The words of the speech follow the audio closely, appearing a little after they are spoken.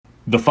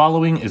The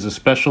following is a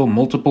special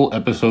multiple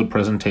episode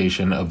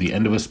presentation of the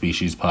End of a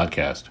Species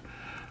podcast.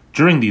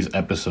 During these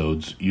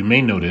episodes, you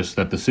may notice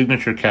that the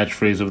signature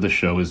catchphrase of the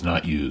show is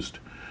not used.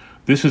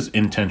 This is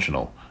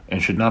intentional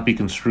and should not be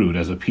construed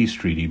as a peace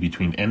treaty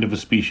between End of a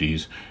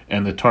Species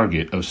and the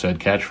target of said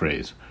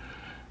catchphrase.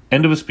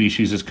 End of a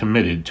Species is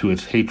committed to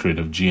its hatred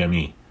of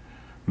GME.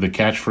 The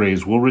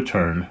catchphrase will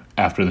return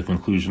after the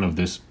conclusion of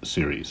this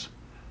series.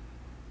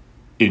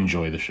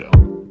 Enjoy the show.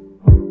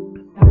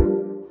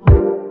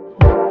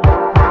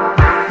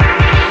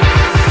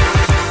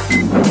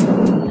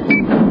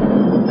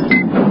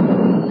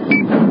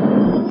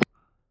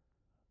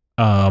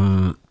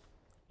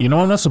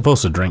 I'm not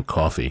supposed to drink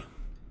coffee.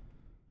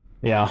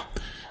 Yeah.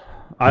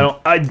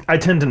 I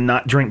tend to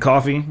not drink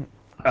coffee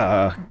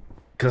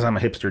because I'm a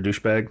hipster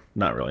douchebag.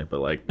 Not really, but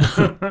like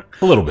A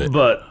little bit.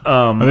 But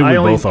I think we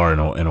both are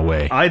in a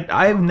way.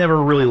 I've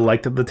never really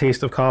liked the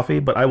taste of coffee,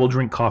 but I will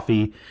drink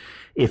coffee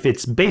if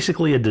it's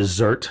basically a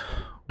dessert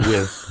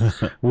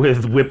with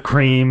with whipped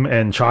cream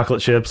and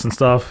chocolate chips and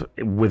stuff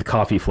with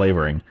coffee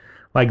flavoring.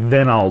 Like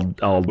then I'll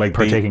like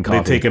partake in coffee.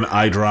 They take an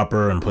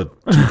eyedropper and put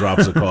 2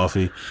 drops of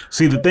coffee.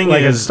 See, the thing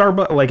like is,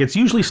 it's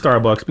usually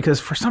Starbucks because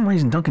for some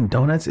reason Dunkin'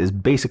 Donuts is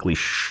basically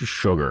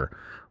sugar.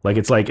 Like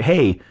it's like,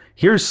 hey,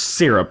 here's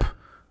syrup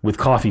with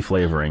coffee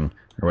flavoring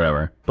or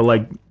whatever. But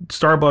like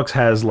Starbucks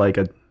has like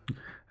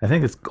I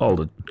think it's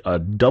called a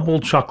double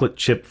chocolate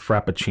chip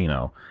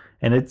frappuccino,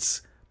 and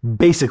it's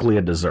basically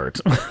a dessert.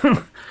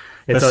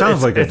 That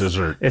sounds like a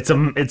dessert.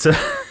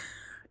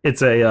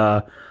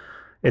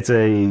 It's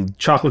a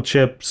chocolate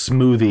chip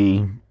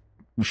smoothie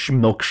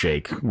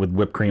milkshake with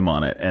whipped cream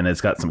on it, and it's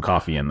got some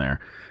coffee in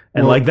there.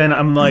 And then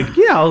I'm like,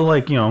 yeah, I'll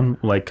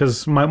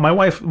because my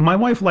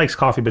wife likes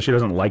coffee, but she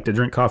doesn't like to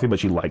drink coffee,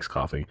 but she likes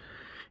coffee.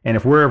 And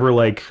if we're ever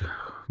like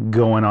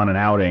going on an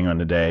outing on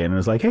the day, and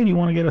it's like, hey, do you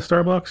want to get a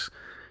Starbucks?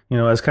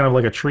 As kind of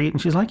like a treat, and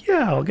she's like,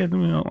 yeah, I'll get,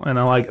 and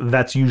I like,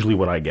 that's usually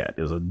what I get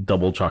is a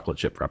double chocolate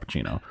chip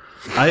frappuccino.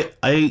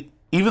 I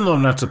even though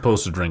I'm not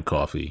supposed to drink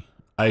coffee,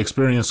 I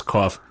experienced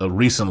coffee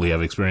recently.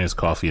 I've experienced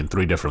coffee in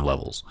 3 different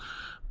levels.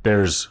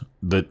 There's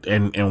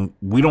and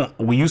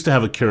we used to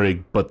have a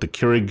Keurig, but the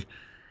Keurig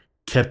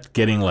kept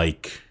getting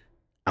like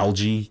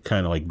algae,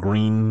 kind of like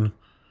green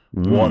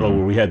water,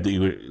 where we had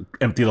to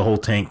empty the whole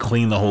tank,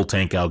 clean the whole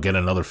tank out, get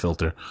another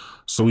filter.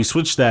 So we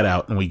switched that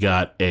out, and we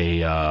got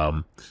a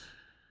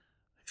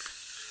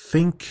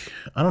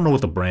I don't know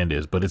what the brand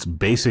is, but it's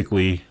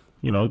basically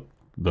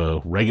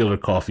the regular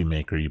coffee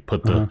maker. You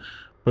put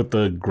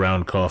the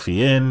ground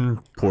coffee in,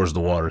 pours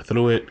the water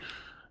through it,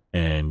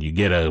 and you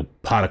get a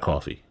pot of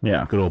coffee.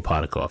 Yeah. Good old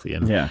pot of coffee.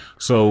 And yeah.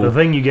 So the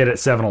thing you get at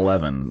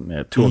 7-Eleven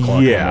at 2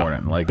 o'clock in the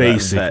morning. Like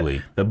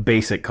basically. The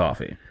basic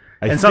coffee.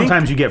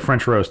 Sometimes you get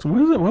French roast.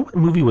 What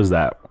movie was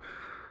that?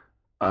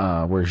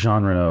 Where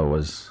Jean Reno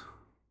was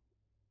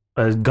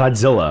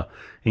Godzilla.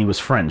 And he was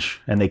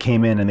French, and they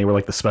came in and they were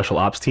like the special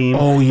ops team.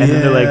 Oh yeah, and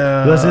then they're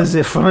like, "This is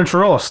a French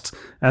roast,"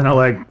 and they're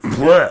like,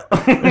 "What?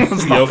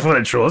 It's not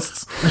French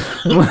roast."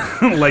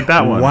 Like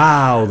that one.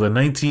 Wow,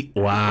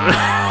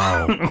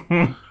 Wow.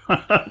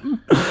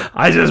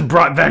 I just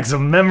brought back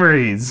some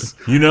memories.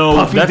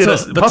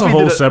 That's a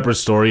whole separate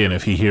story. And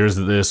if he hears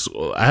this,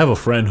 I have a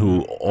friend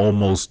who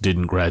almost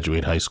didn't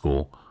graduate high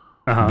school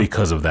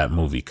because of that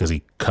movie, because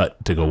he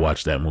cut to go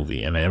watch that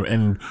movie,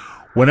 and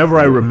whenever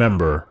I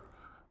remember,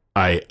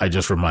 I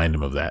just remind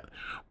him of that.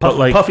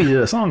 But Puffy did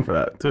a song for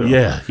that too.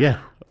 Yeah.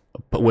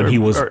 But when he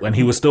was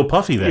still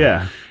Puffy then.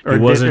 Yeah. He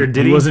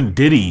wasn't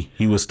Diddy.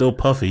 He was still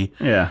Puffy.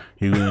 Yeah.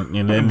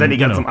 And then, then he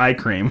got some eye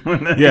cream.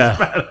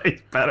 Yeah.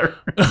 He's better.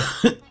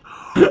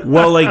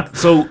 Well,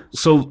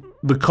 so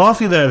the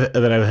coffee that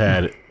I've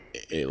had,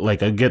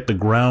 like I get the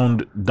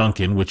ground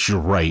Dunkin', which you're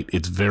right,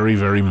 it's very,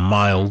 very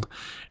mild,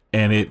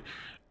 and it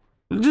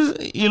just,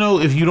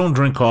 if you don't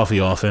drink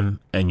coffee often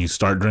and you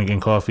start drinking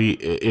coffee,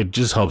 it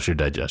just helps your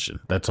digestion.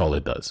 That's all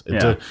it does.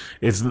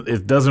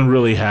 It doesn't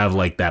really have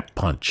like that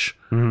punch.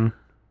 Mm-hmm.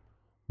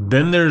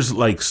 Then there's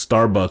like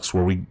Starbucks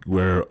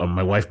where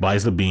my wife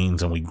buys the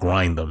beans and we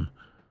grind them.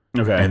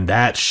 Okay. And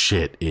that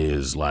shit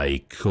is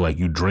like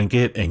you drink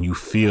it and you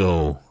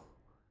feel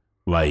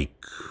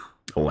like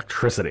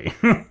electricity.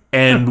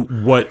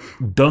 And what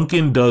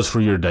Dunkin' does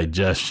for your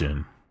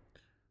digestion,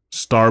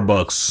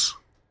 Starbucks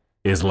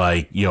is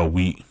like, yo,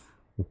 we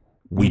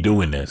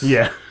doing this.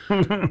 Yeah.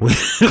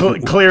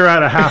 Clear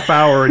out a half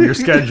hour in your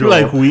schedule.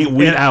 Like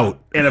we out.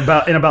 In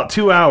about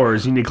 2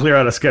 hours, you need to clear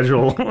out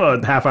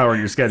a half hour in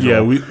your schedule.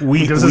 Yeah, we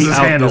out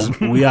handled.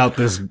 We out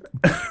this.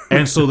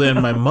 And so then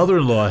my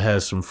mother-in-law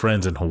has some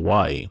friends in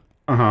Hawaii.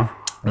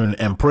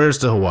 And prayers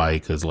to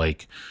Hawaii, because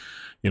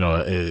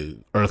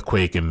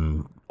earthquake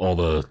and all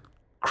the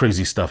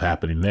crazy stuff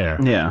happening there.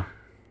 Yeah.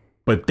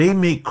 But they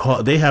make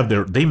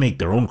they make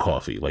their own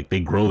coffee. Like they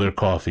grow their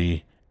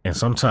coffee, and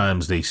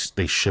sometimes they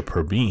ship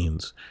her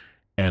beans,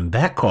 and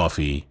that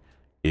coffee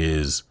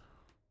is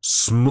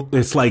smooth.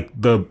 It's like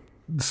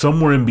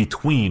somewhere in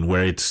between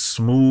where it's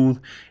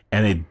smooth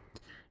and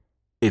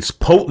it's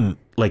potent,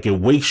 like it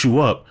wakes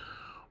you up,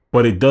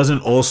 but it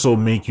doesn't also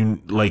make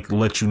you like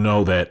let you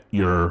know that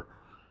you're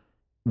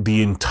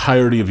the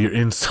entirety of your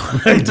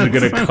insides are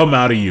going to come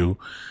out of you.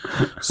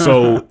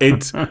 So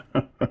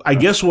I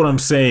guess what I'm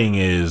saying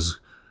is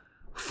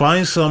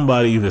find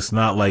somebody that's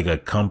not like a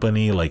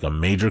company, like a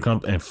major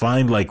company, and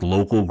find like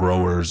local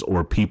growers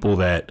or people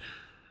that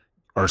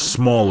are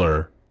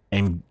smaller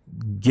and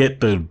get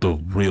the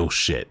real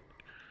shit.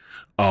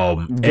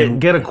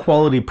 Get a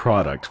quality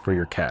product for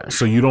your cash,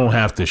 so you don't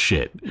have to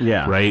shit.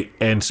 Yeah. Right.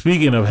 And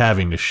speaking of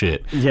having to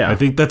shit, yeah, I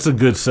think that's a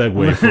good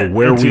segue for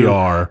where we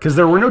are, because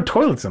there were no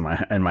toilets in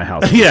my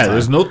house. Yeah,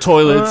 there's no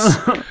toilets,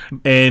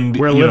 and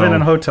we're living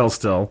in a hotel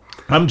still.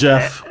 I'm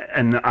Jeff,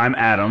 and I'm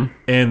Adam,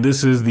 and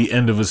this is the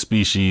End of a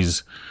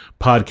Species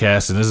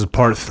podcast, and this is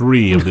part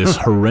 3 of this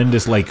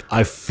horrendous. Like,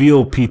 I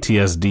feel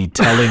PTSD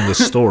telling the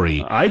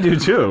story. I do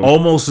too,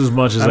 almost as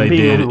much as I'm I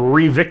being did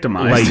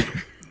re-victimized.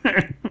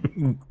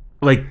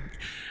 Like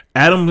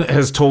Adam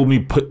has told me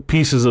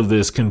pieces of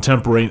this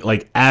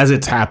like as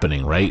it's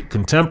happening, right?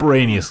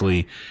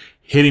 Contemporaneously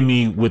hitting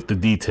me with the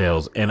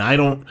details. And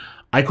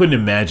I couldn't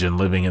imagine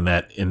living in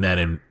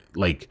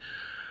like,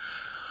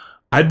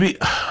 I don't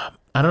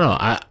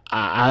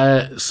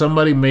know.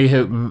 Somebody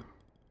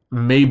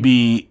may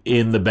be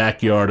in the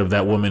backyard of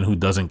that woman who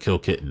doesn't kill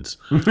kittens.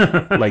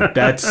 Like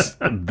that's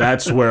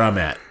where I'm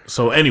at.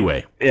 So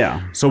anyway,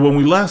 yeah. So when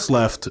we last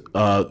left,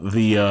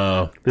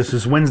 this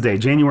is Wednesday,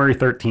 January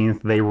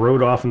 13th. They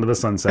rode off into the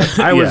sunset.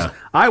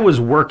 I was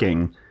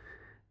working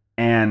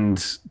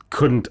and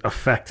couldn't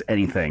affect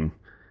anything,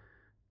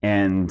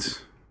 and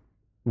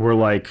we're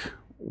like,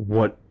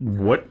 what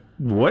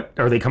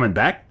are they coming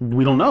back?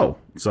 We don't know.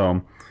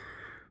 So.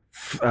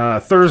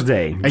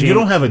 Thursday, and you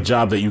don't have a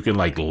job that you can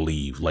like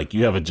leave. Like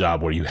you have a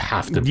job where you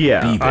have to be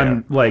there.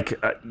 I'm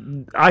like,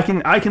 I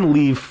can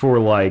leave for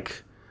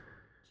like,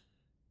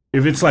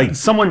 if it's like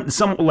someone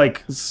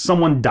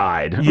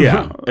died.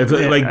 Yeah, it's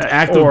like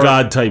act of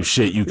God type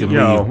shit. You can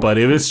leave, but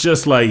if it's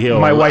just like,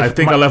 my wife, I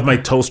think I left my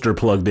toaster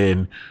plugged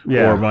in,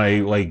 or my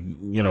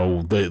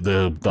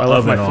the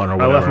oven on or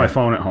whatever. I left my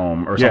phone at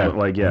home or something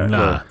like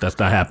that's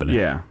not happening.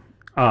 Yeah.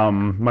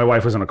 My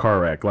wife was in a car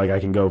wreck. Like I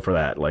can go for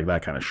that, like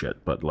that kind of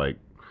shit. But like,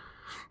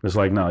 it's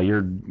like, no,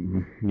 you're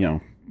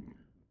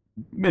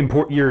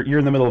important. You're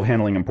in the middle of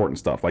handling important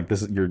stuff. Like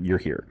this is you're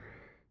here.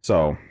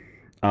 So,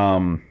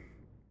 in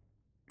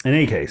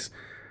any case,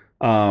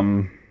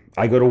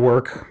 I go to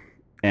work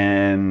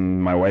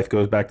and my wife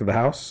goes back to the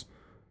house,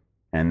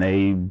 and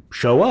they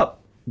show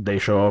up. They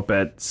show up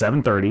at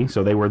 7:30.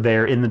 So they were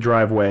there in the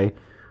driveway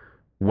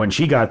when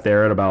she got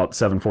there at about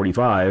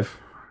 7:45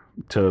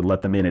 to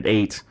let them in at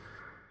 8.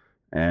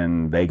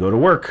 And they go to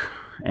work,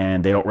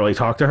 and they don't really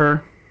talk to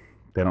her.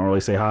 They don't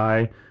really say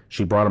hi.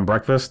 She brought them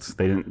breakfast.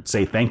 They didn't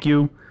say thank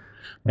you.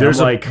 And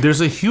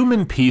there's a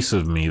human piece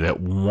of me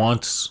that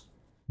wants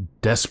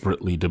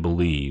desperately to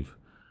believe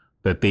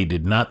that they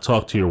did not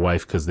talk to your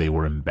wife because they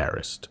were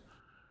embarrassed.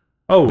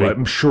 Oh,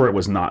 I'm sure it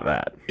was not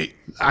that.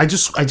 I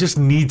just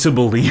need to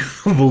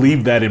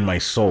believe that in my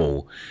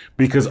soul,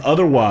 because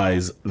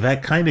otherwise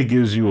that kind of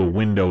gives you a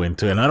window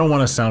into, and I don't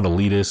want to sound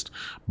elitist,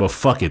 but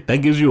fuck it,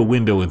 that gives you a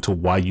window into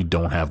why you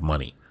don't have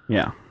money.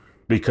 Yeah.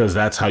 Because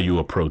that's how you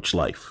approach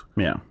life.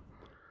 Yeah.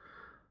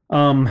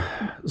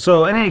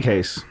 So in any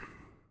case,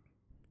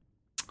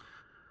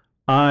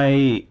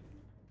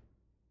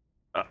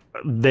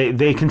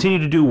 they continue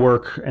to do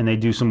work, and they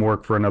do some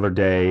work for another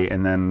day,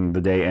 and then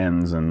the day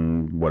ends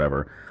and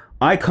whatever.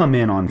 I come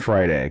in on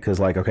Friday because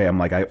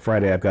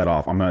Friday I've got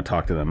off. I'm going to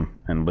talk to them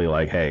and be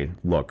like, hey,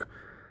 look,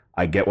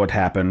 I get what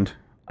happened.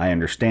 I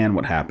understand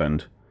what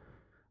happened.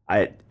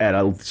 At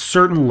a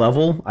certain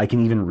level, I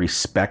can even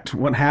respect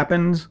what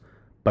happened,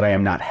 but I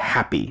am not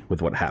happy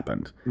with what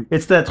happened.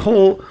 It's that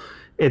whole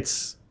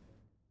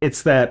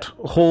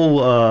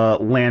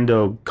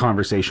Lando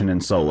conversation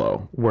in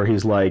Solo where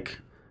he's like,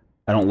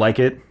 I don't like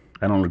it.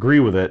 I don't agree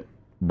with it,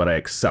 but I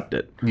accept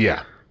it.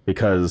 Yeah.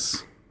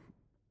 Because,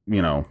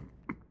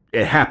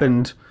 it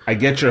happened. I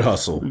get your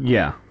hustle.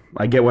 Yeah.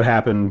 I get what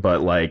happened,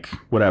 but like,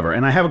 whatever.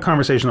 And I have a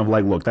conversation of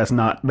like, look, that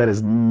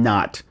is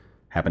not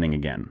happening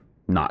again.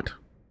 Not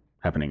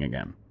happening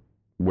again.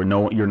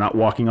 You're not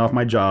walking off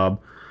my job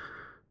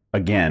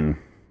again,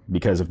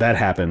 because if that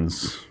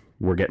happens,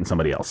 we're getting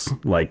somebody else.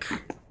 Like,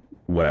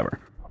 whatever.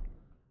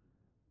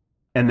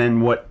 And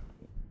then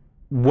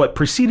what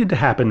proceeded to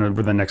happen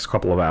over the next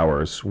couple of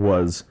hours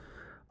was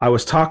I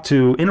was talked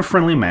to in a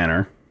friendly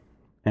manner,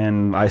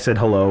 and I said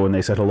hello, and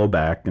they said hello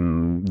back,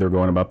 and they're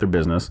going about their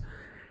business.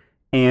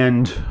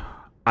 And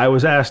I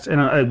was asked,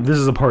 and this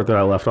is a part that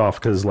I left off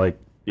because, like,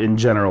 in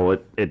general,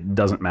 it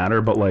doesn't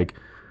matter, but, like,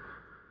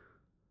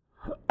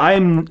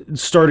 I'm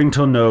starting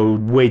to know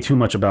way too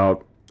much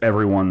about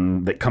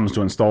everyone that comes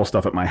to install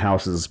stuff at my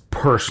house's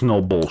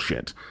personal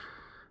bullshit.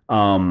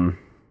 I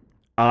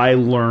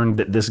learned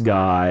that this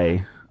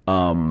guy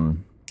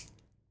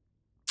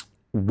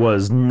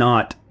was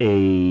not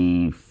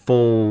a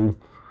full...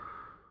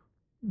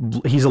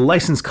 He's a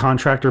licensed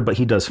contractor, but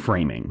he does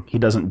framing. He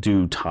doesn't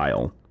do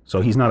tile.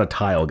 So he's not a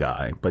tile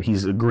guy, but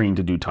he's agreeing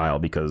to do tile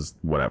because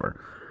whatever.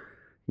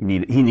 He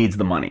needs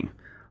the money.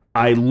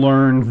 I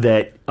learned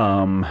that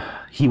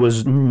he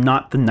was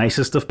not the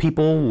nicest of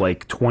people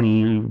like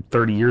 20,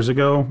 30 years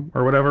ago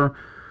or whatever.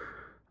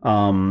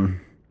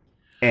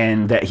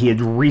 And that he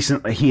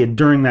had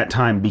during that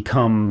time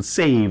become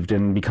saved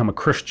and become a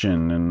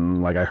Christian.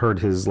 And like, I heard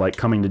his like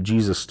coming to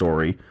Jesus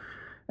story.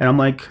 And I'm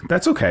like,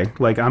 that's okay.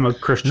 Like, I'm a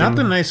Christian. Not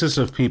the nicest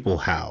of people.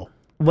 How?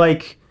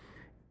 Like,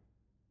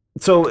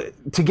 so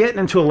to get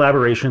into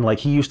elaboration, like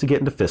he used to get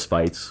into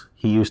fistfights.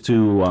 He used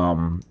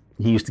to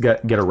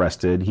get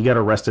arrested. He got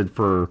arrested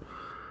for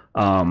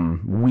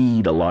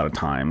weed a lot of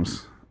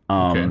times.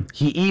 Okay.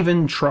 He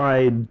even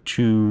tried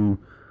to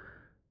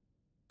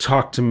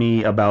talk to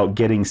me about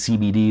getting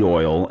CBD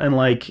oil. And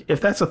like,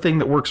 if that's a thing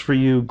that works for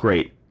you,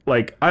 great.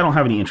 Like, I don't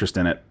have any interest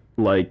in it.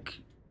 Like,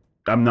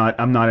 I'm not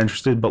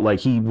interested, but like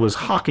he was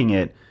hawking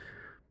it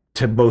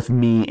to both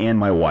me and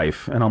my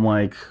wife. And I'm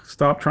like,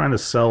 stop trying to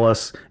sell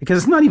us, because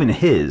it's not even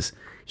his.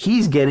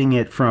 He's getting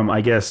it from,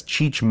 I guess,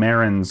 Cheech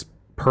Marin's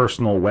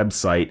personal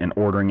website and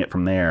ordering it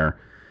from there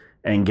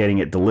and getting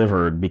it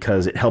delivered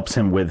because it helps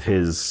him with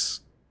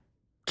his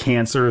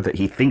cancer that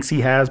he thinks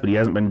he has, but he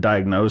hasn't been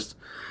diagnosed,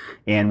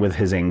 and with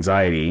his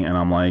anxiety. And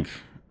I'm like,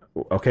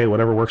 okay,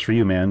 whatever works for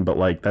you, man. But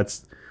like,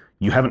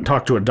 you haven't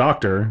talked to a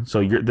doctor,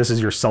 so this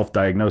is your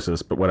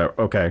self-diagnosis, but whatever.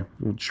 Okay,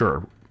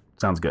 sure.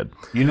 Sounds good.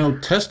 You know,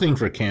 testing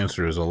for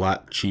cancer is a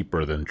lot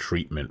cheaper than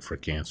treatment for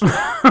cancer.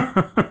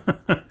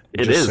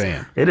 It is.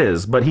 Saying. It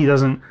is, but he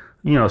doesn't,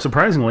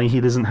 surprisingly, he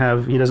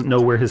doesn't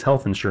know where his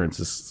health insurance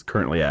is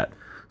currently at.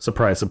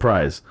 Surprise,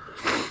 surprise.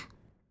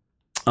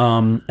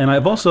 And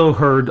I've also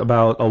heard a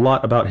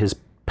lot about his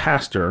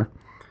pastor,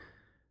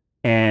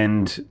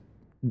 and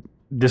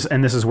this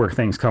is where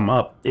things come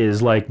up,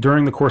 is like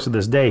during the course of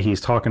this day, he's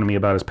talking to me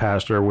about his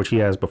pastor, which he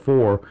has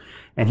before,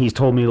 and he's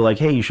told me like,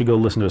 hey, you should go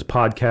listen to his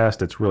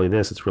podcast. It's really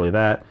this, it's really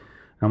that. And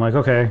I'm like,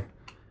 okay.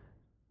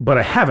 But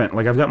I haven't.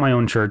 Like, I've got my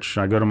own church.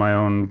 I go to my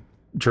own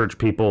church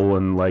people,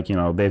 and like,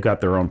 they've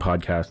got their own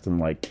podcast and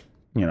like,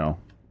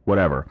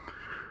 whatever.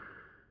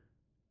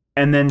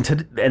 And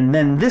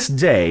then this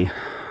day,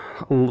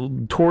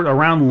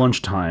 around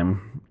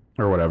lunchtime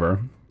or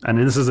whatever, and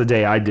this is a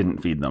day I didn't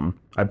feed them.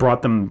 I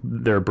brought them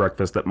their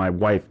breakfast that my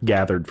wife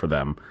gathered for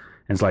them,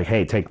 and it's like,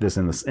 hey, take this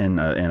in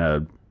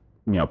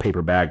a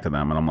paper bag to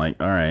them. And I'm like,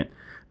 all right.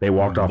 They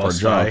walked off our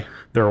job.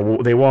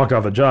 They walked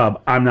off the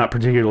job. I'm not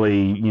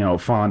particularly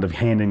fond of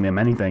handing them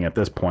anything at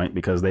this point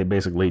because they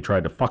basically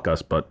tried to fuck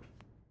us. But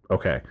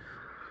okay.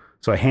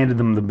 So I handed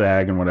them the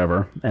bag and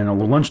whatever. And at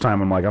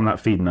lunchtime, I'm like, I'm not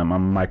feeding them.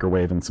 I'm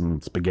microwaving some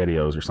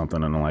SpaghettiOs or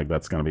something, and I'm like,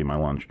 that's going to be my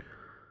lunch.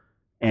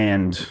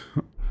 And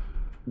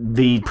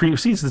the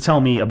proceeds to tell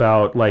me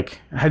about,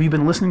 like, have you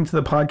been listening to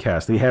the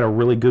podcast? They had a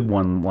really good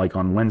one, like,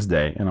 on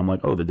Wednesday. And I'm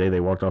like, oh, the day they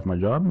walked off my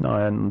job? No,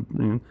 I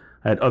hadn't.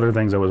 I had other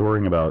things I was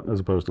worrying about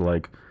as opposed to,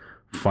 like,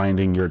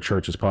 finding your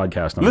church's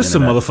podcast on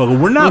Listen, the internet. Motherfucker,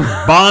 we're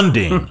not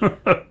bonding.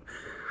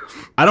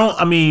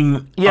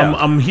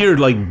 I'm here,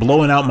 like,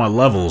 blowing out my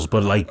levels,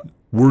 but, like,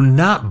 we're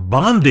not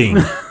bonding.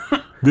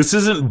 This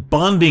isn't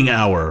bonding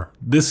hour.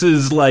 This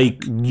is,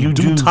 like, you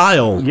do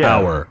tile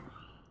hour.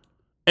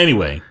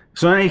 Anyway.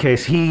 So in any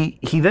case, he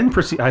then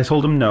I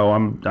told him no,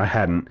 I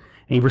hadn't. And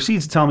he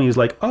proceeds to tell me, he's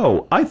like,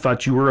 oh, I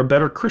thought you were a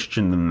better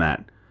Christian than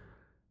that.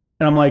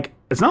 And I'm like,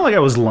 it's not like I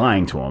was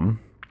lying to him.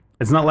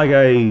 It's not like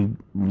I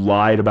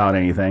lied about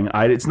anything.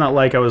 It's not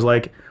like I was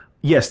like,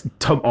 yes,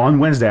 on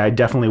Wednesday I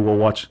definitely will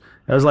watch.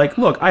 I was like,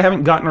 look, I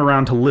haven't gotten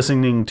around to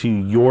listening to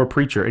your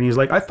preacher. And he's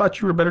like, I thought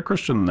you were a better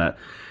Christian than that.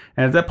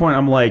 And at that point,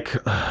 I'm like,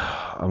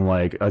 I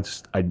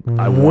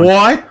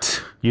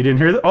what? You didn't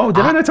hear that? Oh,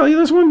 did I not tell you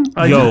this one?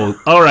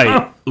 All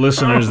right,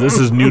 listeners, this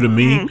is new to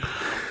me.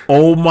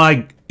 Oh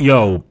my,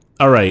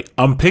 all right.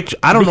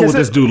 I don't know what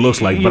this dude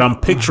looks like, but I'm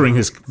picturing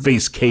his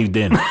face caved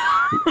in.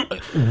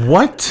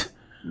 What?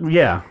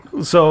 Yeah.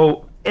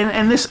 So,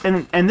 and this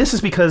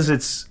is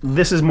because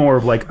this is more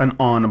of like an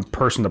on a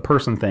person to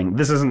person thing.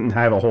 This doesn't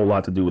have a whole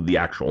lot to do with the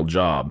actual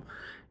job.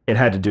 It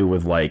had to do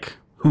with like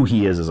who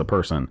he is as a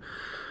person.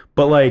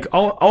 But like,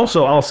 I'll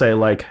say,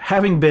 like,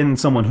 having been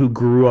someone who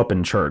grew up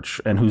in church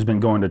and who's been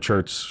going to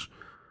church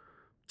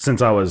since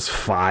I was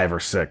 5 or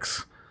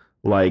 6,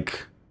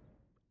 like,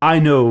 I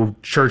know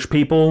church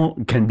people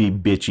can be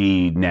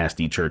bitchy,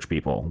 nasty church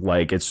people.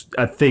 Like, it's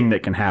a thing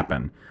that can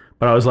happen.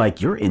 But I was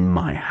like, you're in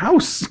my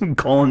house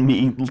calling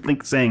me,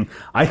 saying,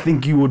 I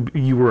think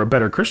you were a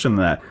better Christian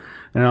than that.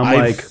 And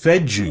I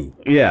fed you.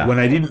 Yeah. When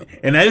I didn't.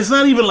 And it's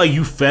not even like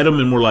you fed them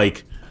and were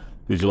like,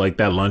 did you like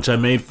that lunch I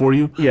made for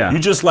you? Yeah. You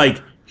just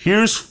like,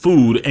 here's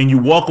food, and you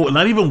walk away,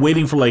 not even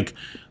waiting for like,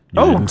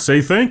 didn't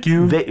say thank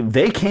you.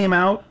 They came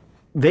out,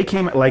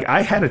 like,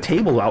 I had a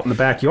table out in the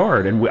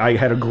backyard, and I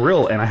had a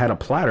grill, and I had a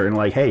platter, and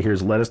like, hey,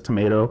 here's lettuce,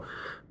 tomato,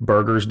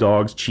 burgers,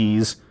 dogs,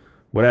 cheese,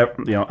 whatever.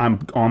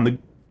 I'm on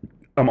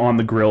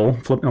the grill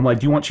flipping. I'm like,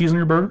 do you want cheese on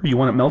your burger? You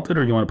want it melted,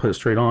 or you want to put it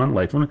straight on?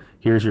 Like,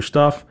 here's your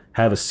stuff.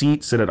 Have a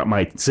seat. Sit at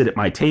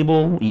my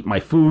table. Eat my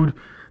food.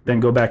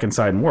 Then go back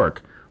inside and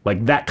work.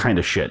 Like that kind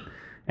of shit.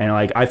 And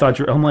like,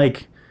 I'm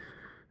like.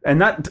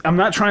 And I'm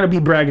not trying to be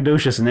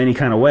braggadocious in any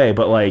kind of way,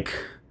 but like,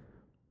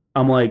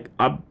 I'm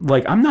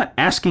I'm not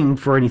asking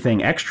for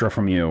anything extra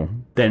from you.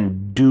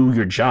 Then do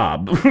your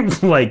job,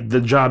 like the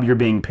job you're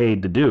being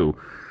paid to do.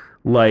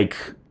 Like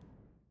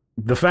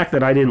the fact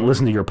that I didn't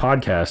listen to your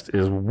podcast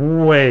is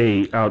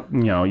way out.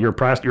 You know, your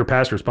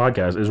pastor's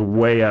podcast is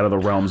way out of the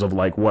realms of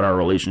like what our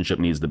relationship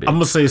needs to be. I'm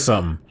gonna say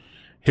something.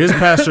 His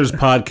pastor's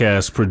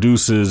podcast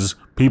produces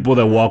people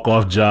that walk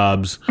off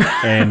jobs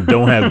and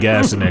don't have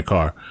gas in their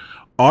car.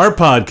 Our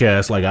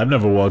podcast, like I've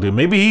never walked in.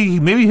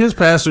 Maybe his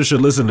pastor should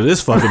listen to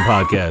this fucking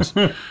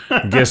podcast.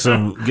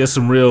 Get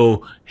some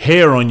real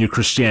hair on your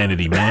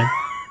Christianity, man.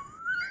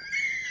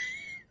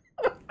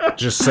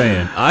 Just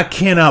saying. I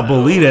cannot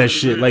believe that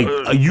shit. Like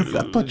I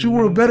thought you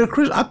were a better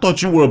Christian. I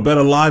thought you were a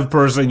better live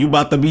person. You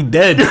about to be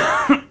dead.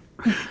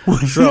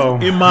 So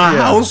in my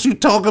house, you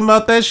talking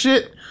about that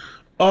shit?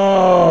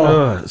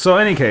 Oh. So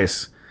any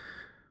case,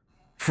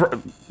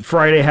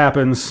 Friday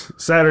happens,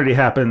 Saturday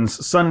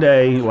happens,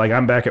 Sunday, like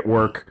I'm back at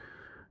work,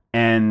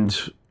 and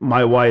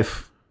my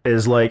wife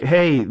is like,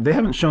 hey, they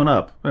haven't shown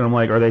up. And I'm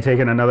like, are they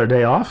taking another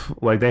day off?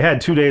 Like, they had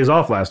 2 days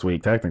off last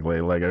week, technically.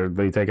 Like, are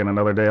they taking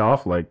another day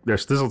off? Like, they're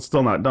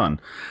still not done.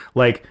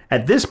 Like,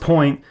 at this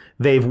point,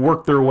 they've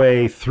worked their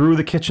way through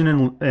the kitchen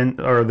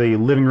and or the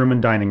living room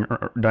and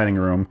dining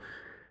room,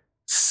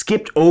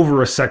 skipped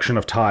over a section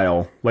of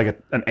tile, like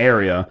an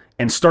area,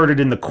 and started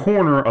in the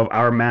corner of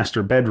our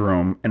master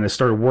bedroom, and has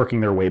started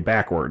working their way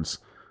backwards.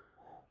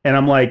 And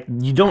I'm like,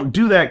 you don't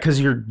do that because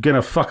you're going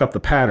to fuck up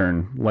the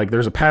pattern. Like,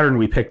 there's a pattern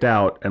we picked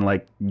out, and,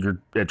 like, you're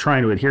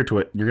trying to adhere to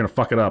it. You're going to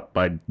fuck it up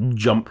by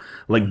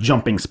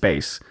jumping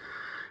space.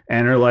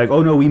 And they're like,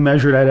 oh, no, we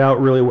measured that out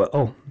really well.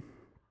 Oh,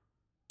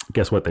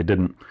 guess what? They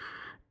didn't.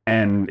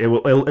 And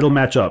it'll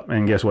match up,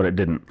 and guess what? It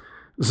didn't.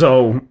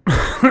 So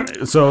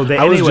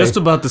I was just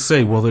about to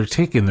say, well, they're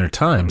taking their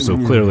time, so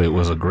clearly it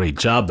was a great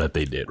job that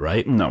they did,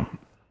 right? No.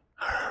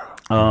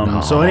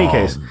 So in any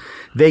case,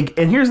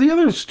 and here's the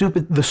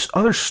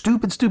other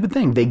stupid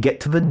thing. They get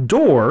to the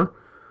door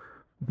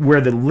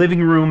where the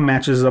living room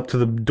matches up to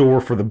the door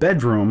for the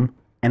bedroom,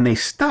 and they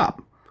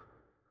stop.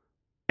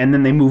 And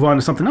then they move on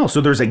to something else.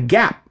 So there's a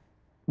gap.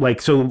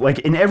 Like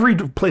in every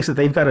place that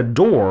they've got a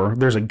door,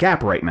 there's a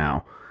gap right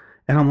now.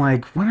 And I'm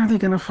like, when are they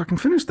going to fucking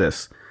finish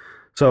this?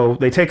 So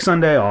they take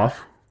Sunday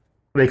off.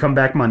 They come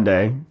back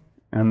Monday,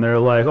 and they're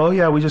like, oh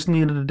yeah, we just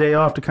needed a day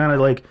off to kind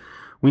of like,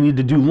 we need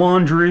to do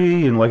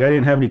laundry, and like I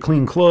didn't have any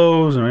clean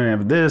clothes, and I didn't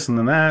have this and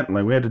then that, and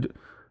like we had to do.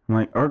 I'm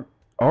like,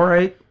 all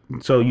right.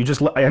 So you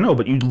just, I know,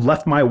 but you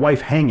left my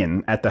wife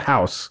hanging at the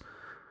house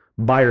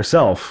by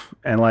herself,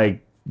 and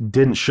like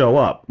didn't show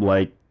up.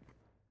 Like,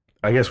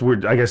 I guess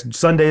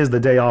Sunday is the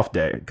day off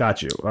day.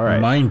 Got you. All right.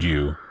 Mind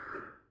you,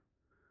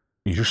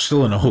 you're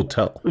still in a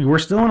hotel. We're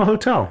still in a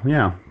hotel.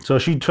 Yeah. So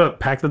she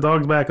packed the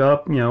dogs back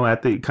up, you know,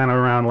 at the kind of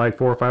around like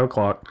 4 or 5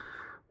 o'clock.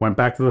 Went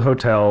back to the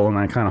hotel, and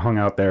I kind of hung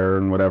out there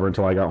and whatever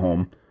until I got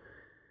home.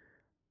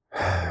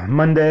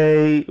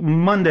 Monday,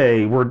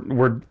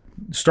 we're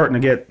starting to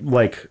get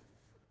like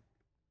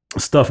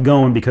stuff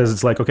going because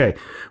it's like, okay,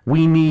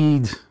 we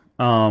need.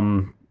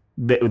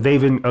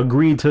 They've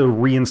agreed to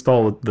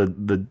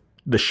reinstall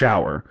the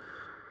shower,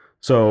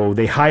 so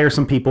they hire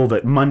some people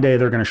that Monday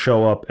they're going to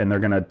show up and they're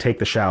going to take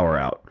the shower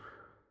out.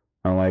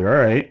 I'm like, all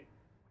right,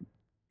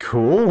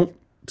 cool.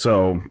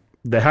 So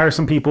they hire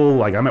some people.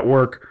 Like, I'm at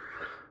work.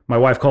 My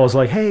wife calls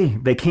like, hey,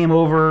 they came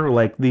over,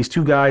 like these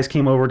 2 guys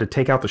came over to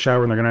take out the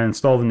shower, and they're going to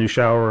install the new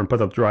shower and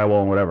put up the drywall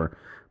and whatever.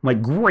 I'm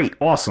like, great,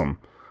 awesome.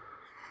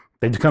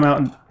 They come out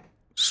and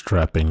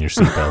strap in your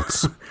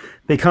seatbelts.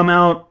 They come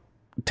out,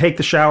 take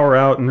the shower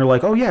out, and they're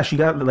like, oh yeah,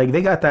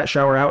 they got that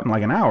shower out in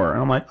like an hour.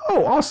 And I'm like,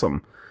 oh,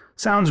 awesome.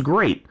 Sounds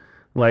great.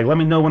 Like, let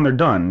me know when they're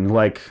done.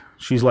 Like,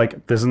 she's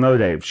like, this is another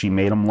day. She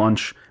made them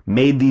lunch,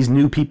 made these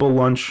new people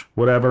lunch,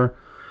 whatever.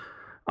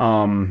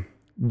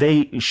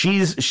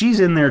 She's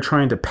in there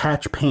trying to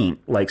patch paint,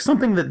 like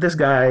something that this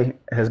guy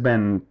has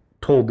been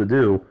told to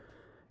do,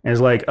 and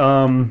is like,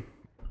 how?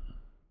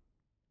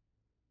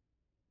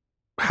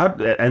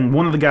 And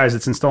one of the guys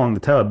that's installing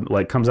the tub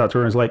like comes out to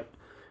her and is like,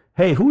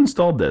 hey, who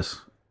installed this?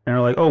 And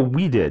they're like, oh,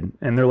 we did.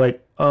 And they're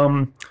like,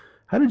 how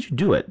did you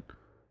do it?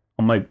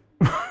 I'm like,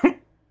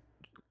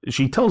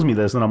 she tells me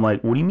this, and I'm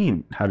like, what do you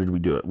mean? How did we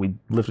do it? We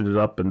lifted it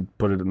up and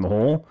put it in the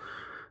hole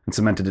and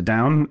cemented it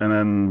down, and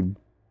then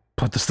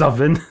put the stuff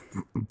in,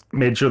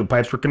 made sure the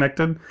pipes were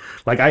connected.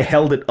 Like, I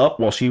held it up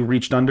while she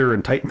reached under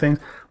and tightened things.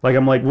 Like,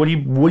 I'm like, what do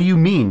you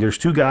mean? There's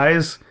 2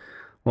 guys.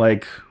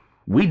 Like,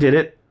 we did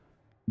it.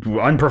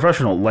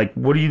 Unprofessional. Like,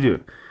 what do you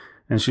do?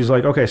 And she's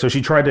like, okay. So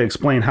she tried to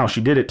explain how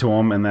she did it to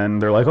them, and then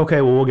they're like, okay,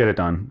 well, we'll get it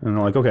done. And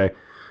they're like, okay.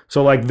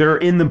 So like, they're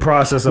in the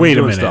process of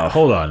doing stuff.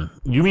 Hold on.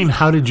 You mean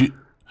how did you?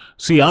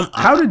 See,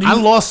 I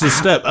lost the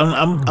step.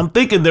 I'm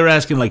thinking they're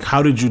asking like,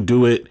 how did you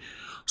do it?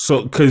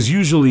 So, because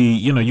usually,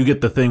 you know, you get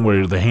the thing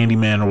where the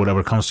handyman or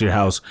whatever comes to your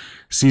house,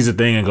 sees a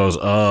thing and goes,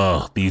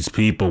 oh, these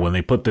people, when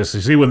they put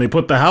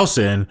the house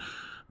in,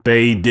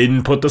 they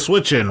didn't put the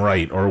switch in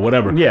right or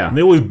whatever. Yeah. And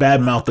they always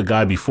badmouth the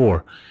guy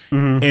before.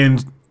 Mm-hmm.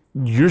 And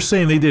you're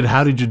saying they did,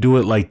 how did you do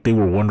it? Like they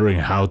were wondering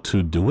how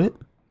to do it?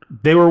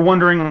 They were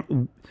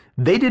wondering,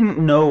 they didn't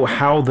know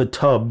how the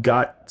tub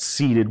got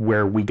seated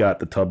where we got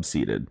the tub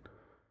seated.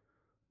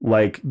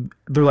 Like,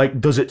 they're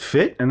like, does it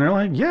fit? And they're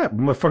like, yeah,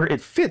 motherfucker,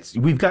 it fits.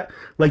 We've got,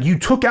 like, you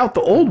took out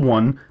the old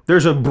one.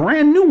 There's a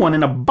brand new one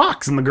in a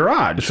box in the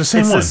garage. It's the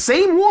same one. It's the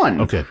same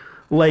one. Okay.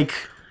 Like,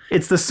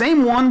 it's the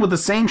same one with the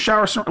same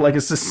shower. Like,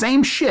 it's the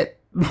same shit.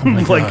 Oh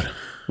my like, God.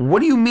 what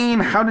do you mean?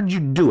 How did you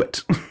do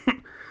it?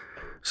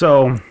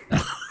 So,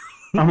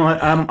 I'm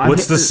like,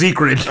 what's the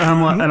secret?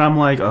 I'm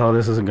like, oh,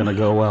 this isn't gonna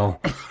go well.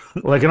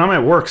 Like, and I'm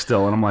at work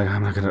still, and I'm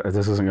like,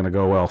 this isn't gonna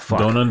go well. Fuck.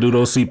 Don't undo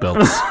those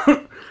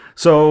seatbelts.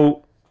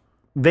 So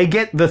they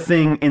get the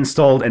thing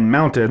installed and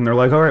mounted, and they're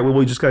like, all right, well,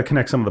 we just gotta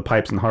connect some of the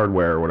pipes and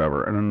hardware or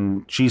whatever. And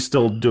then she's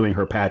still doing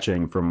her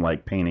patching from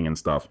like painting and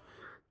stuff.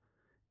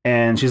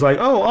 And she's like,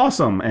 oh,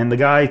 awesome. And the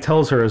guy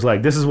tells her, is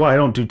like, this is why I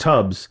don't do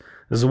tubs.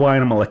 This is why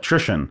I'm an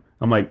electrician.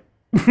 I'm like,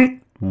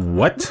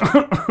 what?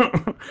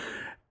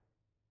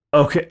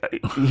 Okay,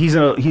 he's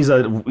a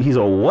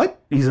what?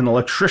 He's an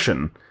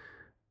electrician.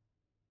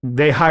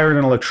 They hired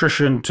an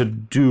electrician to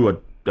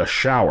do a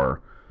shower.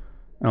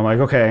 And I'm like,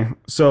 okay.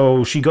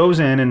 So she goes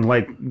in, and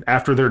like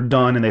after they're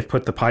done and they've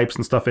put the pipes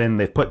and stuff in,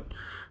 they've put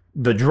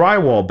the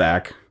drywall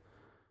back.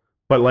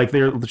 But like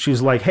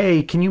she's like,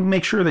 hey, can you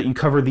make sure that you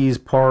cover these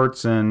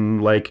parts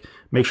and like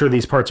make sure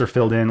these parts are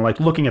filled in?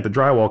 Like looking at the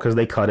drywall because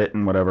they cut it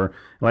and whatever.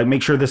 Like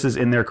make sure this is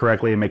in there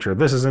correctly and make sure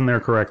this is in there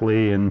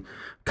correctly and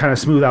kind of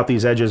smooth out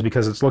these edges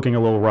because it's looking a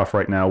little rough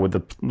right now with the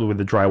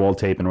drywall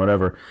tape and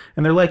whatever.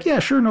 And they're like, yeah,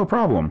 sure, no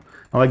problem.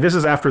 I'm like, this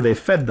is after they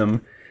fed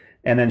them.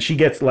 And then she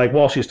gets like,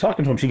 while she's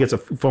talking to him, she gets a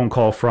phone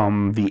call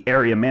from the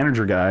area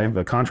manager guy,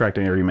 the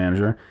contracting area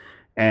manager.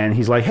 And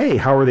he's like, hey,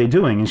 how are they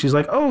doing? And she's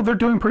like, oh, they're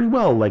doing pretty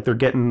well. Like, they're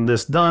getting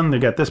this done. They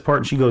got this part.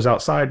 And she goes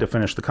outside to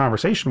finish the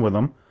conversation with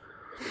them.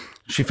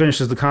 She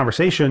finishes the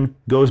conversation,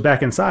 goes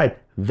back inside.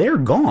 They're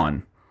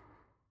gone.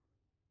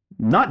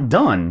 Not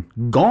done.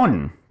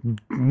 Gone.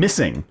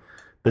 Missing.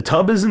 The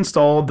tub is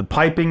installed. The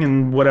piping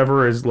and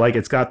whatever is like,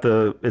 it's got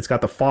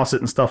the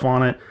faucet and stuff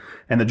on it.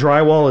 And the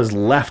drywall is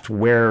left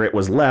where it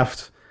was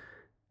left.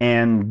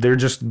 And they're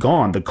just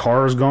gone. The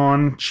car's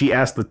gone. She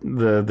asked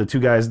the two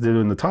guys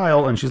doing the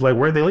tile, and she's like,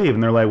 where'd they leave?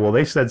 And they're like, well,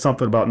 they said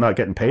something about not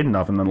getting paid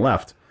enough and then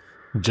left.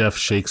 Jeff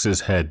shakes his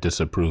head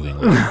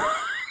disapprovingly.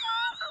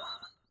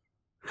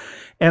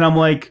 And I'm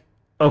like,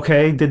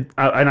 okay, and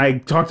I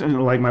talked to,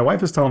 like, my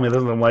wife is telling me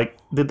this, and I'm like,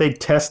 did they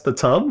test the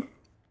tub?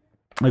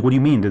 Like, what do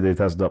you mean, did they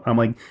test the tub? I'm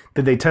like,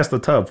 did they test the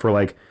tub for,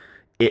 like,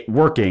 it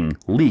working,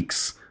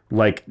 leaks,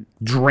 like,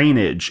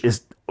 drainage?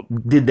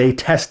 Did they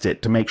test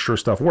it to make sure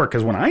stuff worked?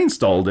 Because when I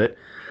installed it,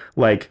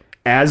 like,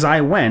 as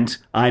I went,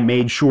 I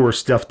made sure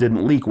stuff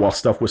didn't leak while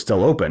stuff was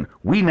still open.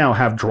 We now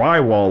have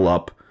drywall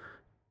up,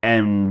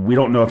 and we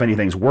don't know if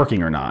anything's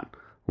working or not.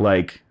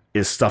 Like,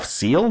 is stuff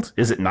sealed?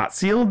 Is it not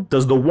sealed?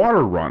 Does the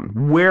water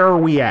run? Where are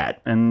we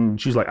at? And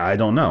she's like, I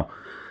don't know.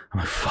 I'm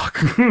like, fuck.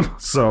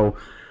 So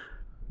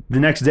the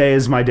next day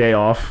is my day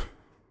off.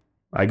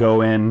 I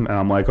go in, and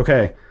I'm like,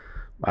 okay,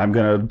 I'm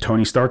going to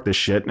Tony Stark this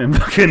shit and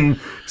fucking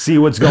see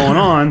what's going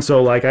on.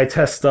 So, like, I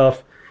test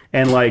stuff,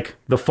 and, like,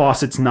 the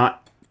faucet's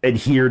not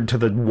adhered to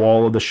the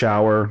wall of the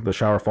shower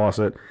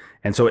faucet,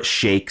 and so it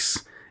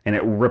shakes, and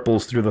it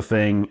ripples through the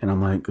thing, and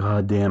I'm like,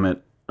 God damn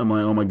it. I'm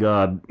like, oh, my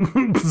God.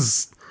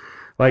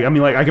 Like, I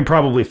mean, like, I can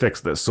probably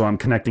fix this. So I'm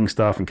connecting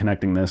stuff and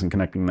connecting this and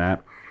connecting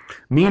that.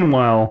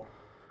 Meanwhile,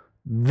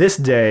 this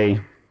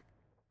day,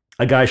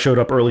 a guy showed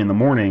up early in the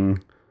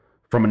morning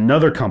from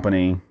another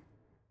company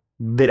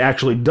that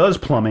actually does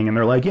plumbing, and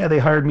they're like, yeah, they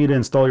hired me to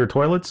install your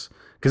toilets,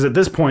 because at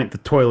this point the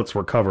toilets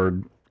were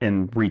covered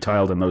and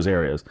retiled in those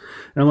areas.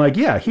 And I'm like,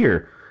 yeah,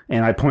 here.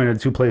 And I pointed to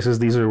two places.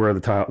 These are where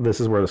this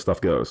is where the stuff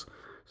goes.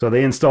 So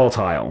they install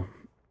tile,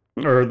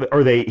 or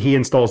he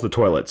installs the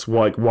toilets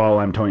while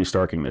I'm Tony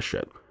Starking this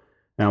shit.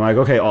 And I'm like,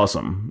 okay,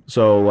 awesome.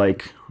 So,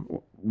 like,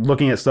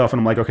 looking at stuff, and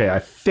I'm like, okay, I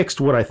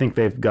fixed what I think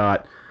they've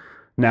got.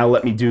 Now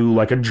let me do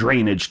like a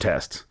drainage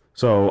test.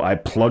 So I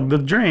plug the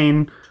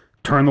drain,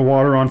 turn the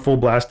water on full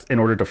blast in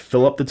order to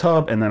fill up the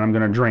tub, and then I'm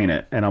going to drain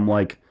it. And I'm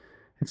like,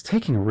 it's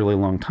taking a really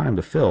long time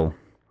to fill.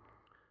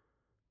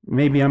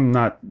 Maybe I'm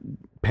not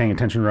paying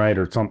attention right,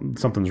 or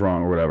something's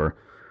wrong or whatever.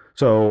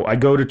 So I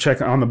go to check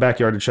on the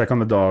backyard to check on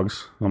the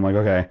dogs. I'm like,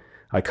 okay.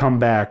 I come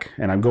back,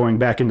 and I'm going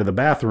back into the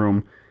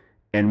bathroom.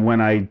 And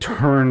when I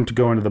turn to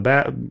go into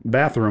the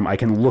bathroom, I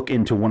can look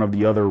into one of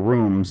the other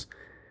rooms,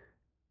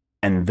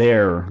 and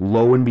there,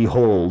 lo and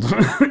behold,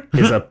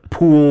 is a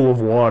pool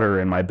of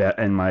water in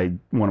my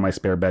one of my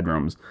spare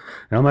bedrooms.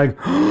 And I'm like,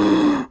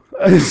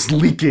 it's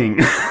leaking.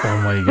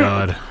 Oh my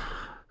God.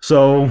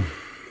 So,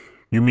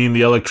 you mean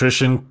the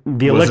electrician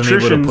wasn't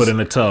able to put in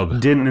a tub?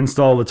 Didn't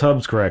install the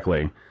tubs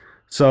correctly.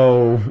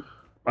 So,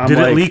 did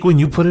it leak when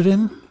you put it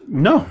in?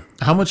 No.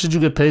 How much did you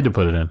get paid to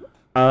put it in?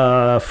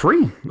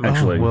 Free,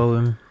 actually. Oh, well,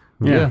 then,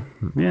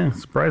 yeah,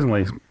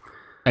 surprisingly.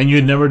 And you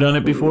had never done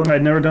it before?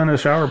 I'd never done a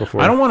shower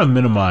before. I don't want to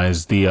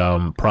minimize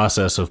the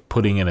process of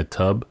putting in a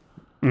tub.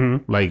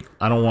 Mm-hmm. Like,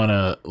 I don't want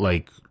to,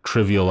 like,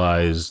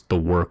 trivialize the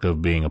work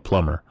of being a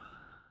plumber.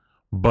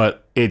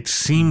 But it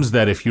seems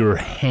that if you're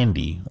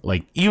handy,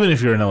 like even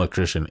if you're an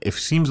electrician, it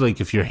seems like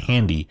if you're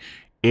handy,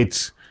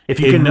 it's if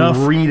you enough,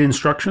 can read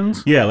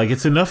instructions. Yeah, like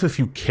it's enough if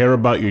you care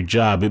about your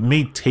job. It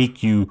may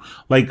take you,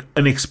 like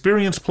an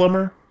experienced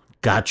plumber,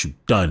 got you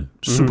done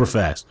super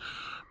fast.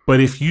 But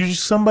if you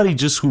somebody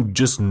who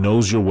just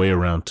knows your way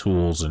around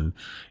tools and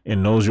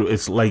knows you,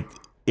 it's like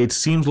it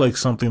seems like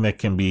something that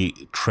can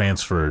be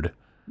transferred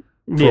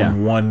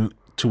from one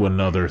to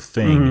another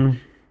thing,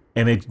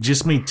 and it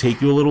just may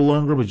take you a little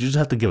longer, but you just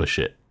have to give a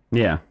shit.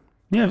 Yeah.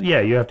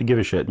 You have to give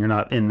a shit. You're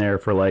not in there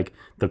for like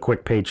the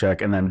quick paycheck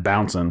and then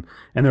bouncing.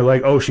 And they're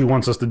like, oh, she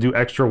wants us to do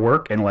extra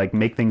work and like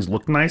make things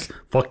look nice.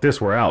 Fuck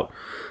this, we're out.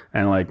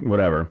 And like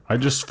whatever. I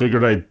just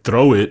figured I'd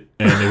throw it,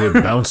 and if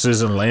it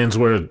bounces and lands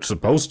where it's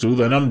supposed to,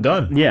 then I'm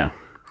done. Yeah.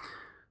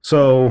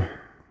 So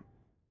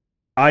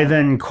I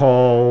then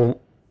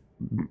call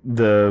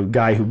the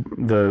guy who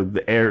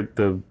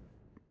the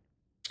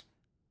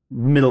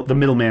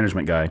middle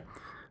management guy.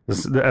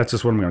 That's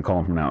just what I'm going to call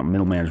him from now.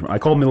 Middle management. I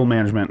call middle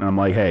management and I'm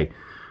like, hey,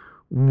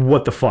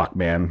 what the fuck,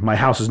 man? My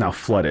house is now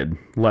flooded.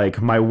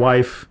 Like my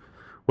wife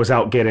was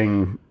out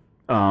getting,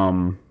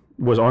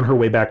 was on her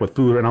way back with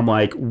food. And I'm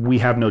like, we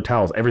have no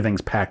towels.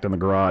 Everything's packed in the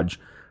garage.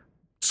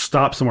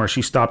 Stop somewhere.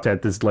 She stopped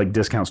at this like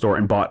discount store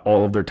and bought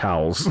all of their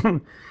towels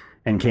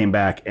and came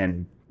back,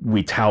 and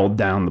we toweled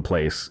down the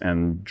place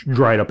and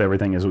dried up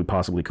everything as we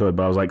possibly could.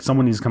 But I was like,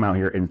 someone needs to come out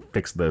here and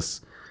fix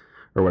this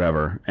or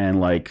whatever. And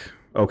like,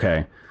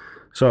 okay.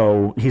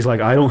 So he's like,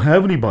 I don't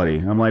have anybody.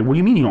 I'm like, what do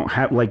you mean you don't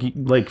have,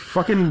 like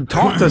fucking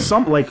talk to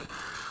some, like,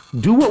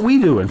 do what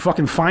we do and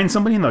fucking find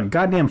somebody in the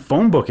goddamn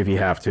phone book if you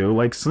have to.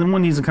 Like,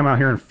 someone needs to come out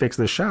here and fix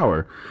this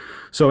shower.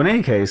 So in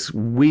any case,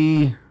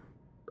 me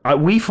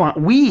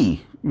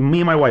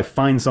and my wife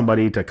find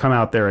somebody to come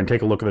out there and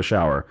take a look at the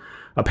shower.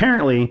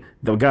 Apparently,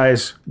 the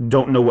guys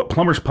don't know what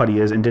plumber's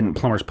putty is and didn't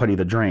plumber's putty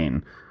the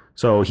drain.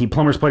 So he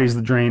plumber's putties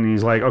the drain, and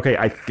he's like, okay,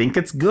 I think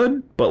it's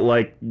good, but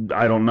like,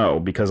 I don't know,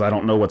 because I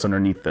don't know what's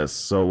underneath this.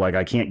 So like,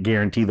 I can't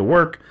guarantee the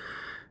work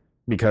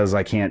because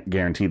I can't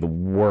guarantee the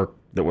work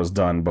that was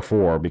done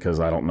before because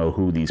I don't know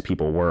who these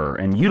people were.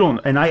 And you don't,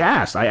 and I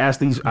asked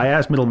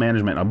middle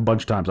management a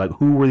bunch of times, like,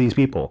 who were these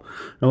people?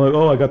 And I'm like,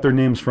 oh, I got their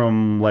names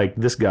from like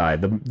this guy,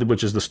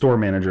 which is the store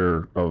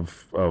manager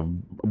of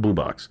Blue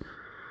Box.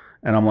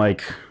 And I'm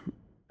like,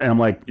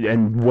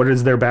 and what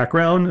is their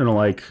background? And I'm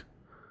like,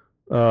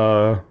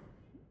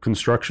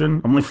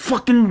 construction. I'm like,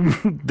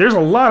 fucking, there's a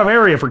lot of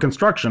area for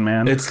construction,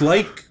 man. It's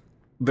like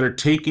they're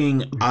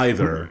taking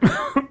either,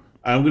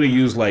 I'm going to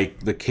use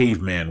like the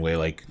caveman way,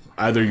 like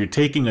either you're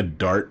taking a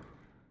dart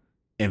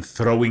and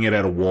throwing it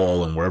at a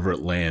wall and wherever it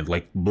lands,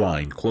 like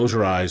blind, close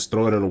your eyes,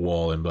 throw it at a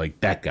wall and be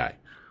like, that guy.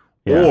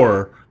 Yeah.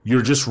 Or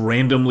you're just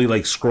randomly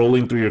like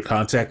scrolling through your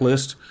contact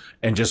list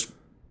and just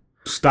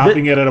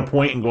stopping it at a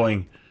point and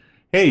going,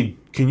 hey,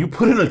 can you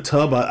put in a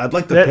tub? I'd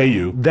like to pay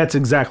you. That's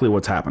exactly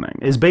what's happening.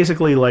 Is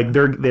basically like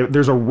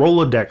there's a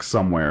Rolodex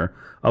somewhere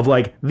of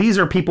like, these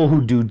are people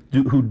who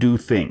do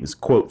things,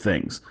 quote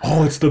things.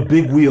 Oh, it's the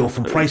big wheel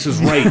from Price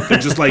is Right. They're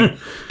just like,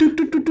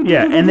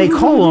 yeah, and they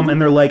call them and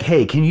they're like,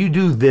 hey, can you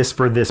do this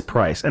for this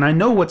price? And I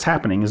know what's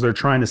happening is they're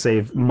trying to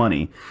save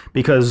money,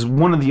 because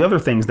one of the other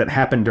things that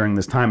happened during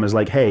this time is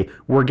like, hey,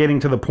 we're getting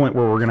to the point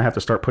where we're going to have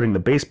to start putting the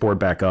baseboard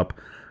back up.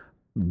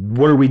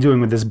 What are we doing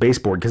with this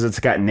baseboard? Because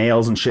it's got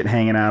nails and shit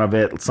hanging out of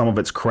it. Some of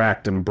it's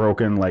cracked and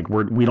broken. Like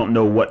we don't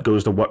know what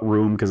goes to what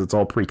room because it's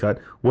all pre-cut.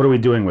 What are we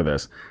doing with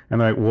this? And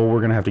they're like, well,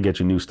 we're gonna have to get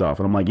you new stuff.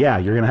 And I'm like, yeah,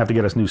 you're gonna have to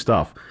get us new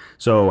stuff.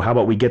 So how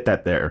about we get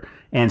that there?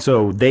 And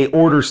so they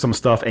order some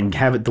stuff and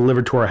have it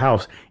delivered to our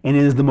house. And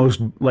it is the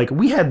most, like,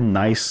 we had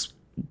nice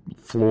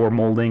floor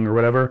molding or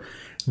whatever.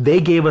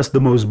 They gave us the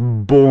most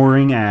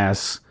boring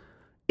ass.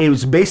 It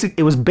was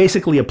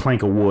basically a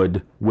plank of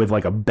wood with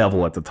like a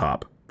bevel at the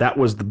top. That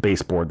was the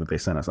baseboard that they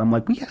sent us. I'm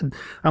like,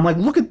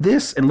 look at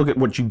this and look at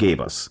what you gave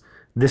us.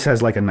 This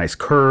has like a nice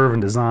curve and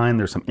design.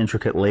 There's some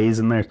intricate lays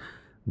in there.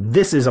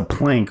 This is a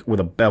plank with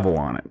a bevel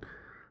on it.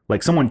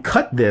 Like someone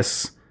cut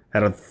this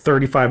at a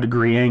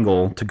 35-degree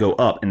angle to go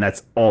up, and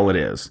that's all it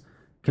is.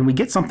 Can we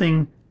get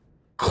something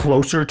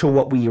closer to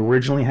what we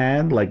originally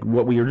had? Like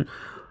what we were...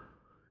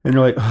 And they're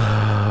like,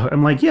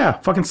 I'm like, yeah,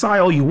 fucking sigh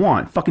all you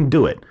want. Fucking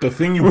do it. The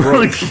thing you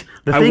broke.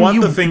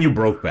 The thing you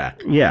broke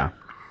back. Yeah.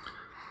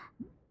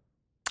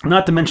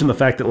 Not to mention the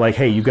fact that, like,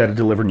 hey, you've got to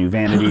deliver new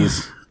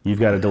vanities, you've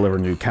got to deliver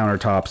new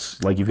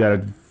countertops, like, you got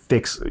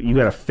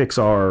to fix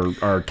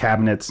our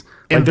cabinets.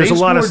 Like, and there's a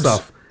lot of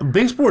stuff.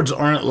 Baseboards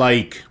aren't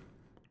like,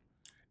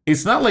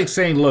 it's not like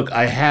saying, look,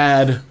 I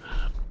had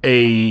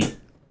a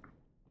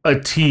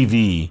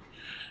TV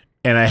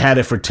and I had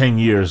it for 10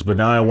 years, but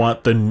now I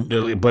want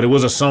but it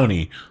was a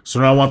Sony, so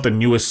now I want the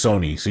newest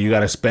Sony. So you got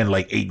to spend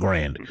like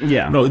 $8,000.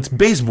 Yeah. No, it's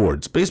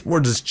baseboards.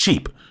 Baseboards is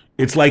cheap.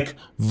 It's like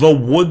the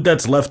wood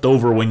that's left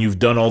over when you've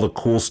done all the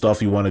cool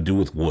stuff you want to do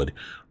with wood,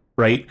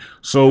 right?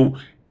 So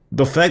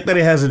the fact that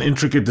it has an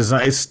intricate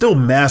design, it's still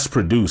mass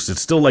produced.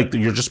 It's still like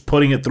you're just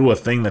putting it through a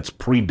thing that's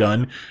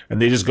pre-done,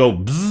 and they just go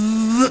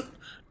bzzz.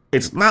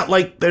 It's not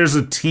like there's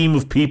a team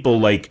of people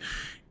like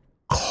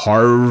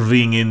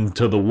carving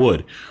into the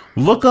wood.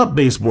 Look up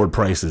baseboard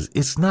prices.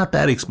 It's not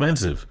that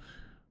expensive.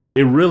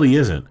 It really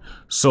isn't.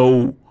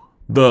 So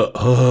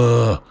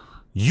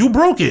you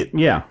broke it.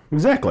 Yeah,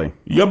 exactly.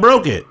 You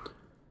broke it.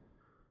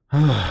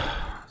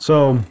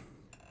 So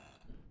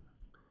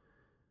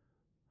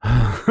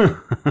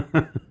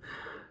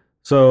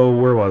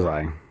where was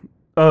I?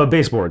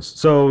 Baseboards.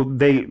 So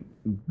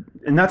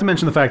and not to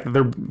mention the fact that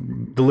they're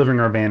delivering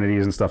our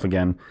vanities and stuff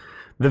again.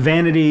 The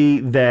vanity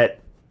that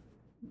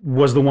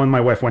was the one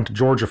my wife went to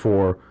Georgia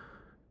for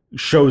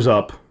shows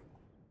up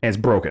and it's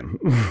broken.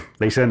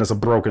 They send us a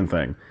broken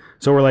thing.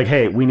 So we're like,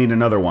 hey, we need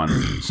another one.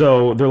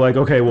 So they're like,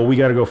 okay, well, we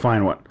got to go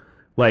find one.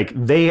 Like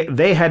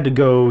they had to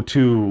go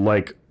to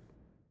like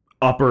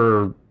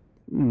upper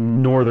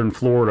northern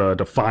Florida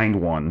to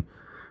find one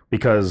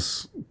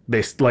because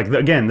they like,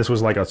 again, this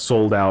was like a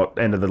sold out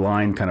end of the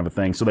line kind of a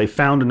thing. So they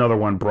found another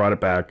one, brought it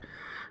back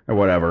or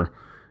whatever.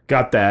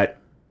 Got that.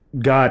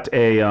 Got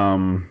a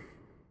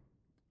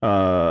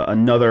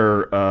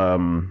another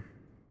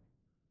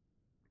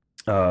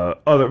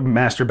other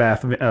master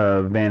bath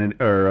vanity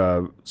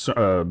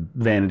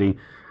vanity.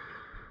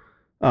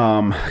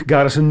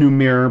 Got us a new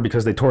mirror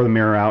because they tore the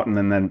mirror out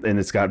and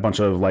it's got a bunch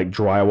of like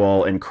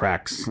drywall and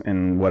cracks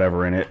and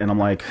whatever in it. And I'm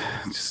like,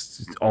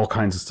 just all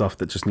kinds of stuff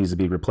that just needs to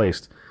be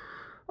replaced.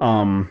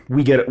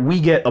 We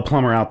get a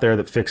plumber out there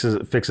that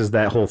fixes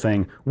that whole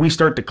thing. We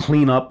start to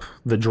clean up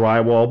the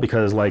drywall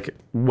because like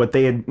what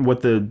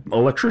the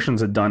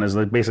electricians had done is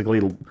they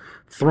basically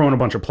thrown a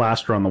bunch of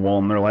plaster on the wall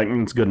and they're like,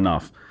 it's good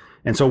enough.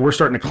 And so we're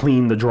starting to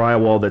clean the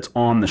drywall that's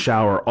on the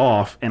shower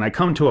off. And I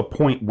come to a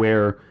point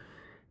where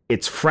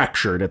it's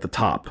fractured at the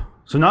top.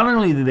 So not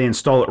only did they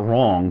install it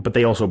wrong, but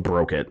they also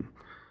broke it.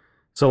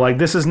 So like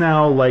this is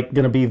now like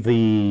going to be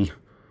the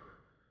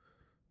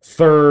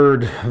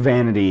third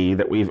vanity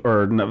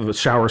that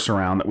shower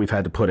surround that we've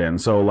had to put in.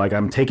 So like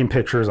I'm taking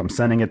pictures, I'm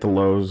sending it to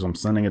Lowe's, I'm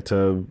sending it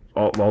to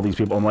all these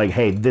people. I'm like,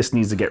 hey, this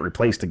needs to get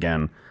replaced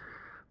again.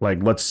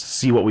 Like, let's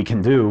see what we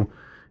can do.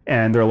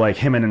 And they're like,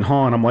 him and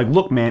Han. I'm like,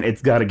 look, man,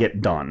 it's got to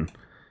get done.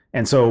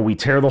 And so we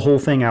tear the whole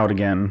thing out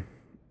again.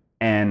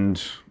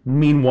 And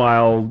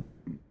meanwhile,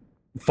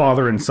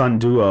 father and son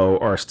duo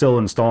are still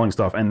installing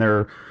stuff, and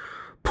they're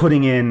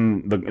putting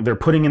in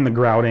the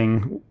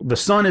grouting. The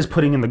son is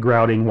putting in the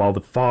grouting while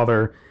the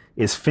father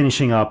is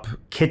finishing up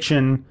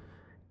kitchen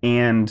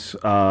and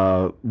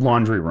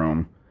laundry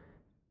room,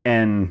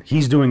 and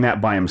he's doing that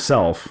by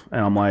himself.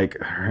 And I'm like,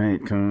 all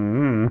right,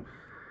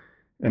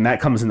 and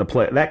that comes into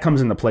play. That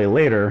comes into play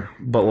later.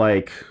 But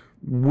like,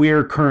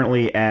 we're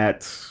currently at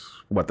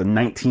the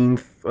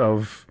 19th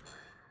of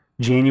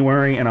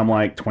January, and I'm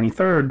like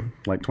 23rd.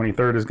 Like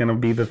 23rd is going to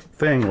be the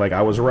thing. Like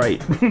I was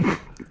right.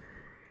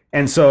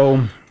 And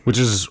so, which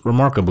is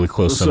remarkably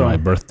close to my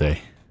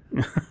birthday.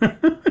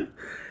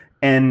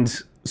 And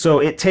so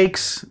it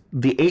takes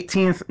the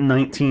 18th,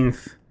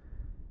 19th,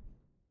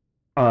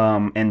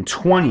 and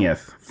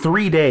 20th,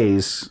 3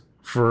 days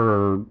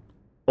for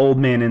old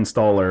man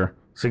installer,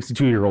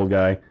 62-year-old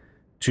guy,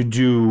 to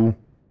do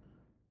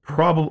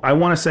probably, I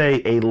want to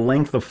say, a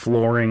length of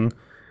flooring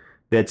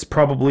that's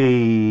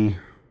probably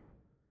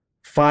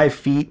 5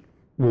 feet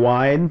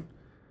wide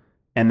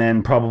and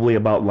then probably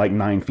about like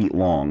 9 feet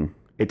long.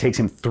 It takes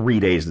him 3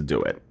 days to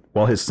do it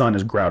while his son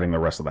is grouting the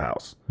rest of the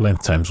house.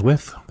 Length times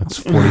width. That's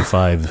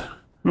 45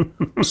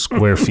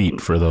 square feet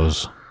for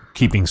those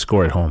keeping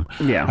score at home.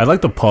 Yeah. I'd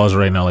like to pause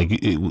right now. Like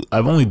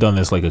I've only done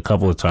this like a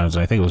couple of times,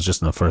 and I think it was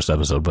just in the first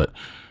episode, but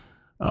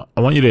I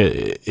want you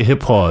to hit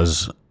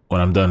pause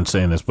when I'm done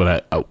saying this,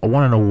 but I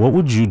want to know, what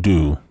would you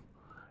do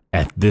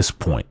at this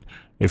point?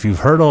 If you've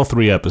heard all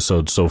 3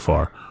 episodes so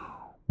far,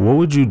 what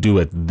would you do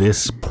at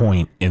this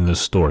point in the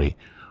story?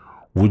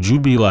 Would you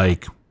be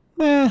like,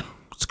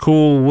 it's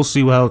cool, we'll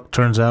see how it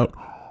turns out?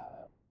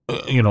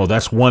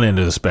 That's one end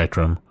of the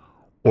spectrum.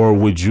 Or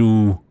would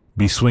you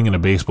be swinging a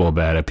baseball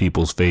bat at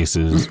people's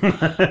faces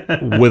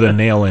with a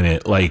nail in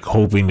it, like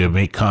hoping to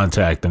make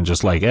contact and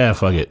just like,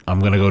 fuck it,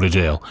 I'm going to go to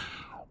jail?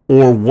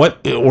 Or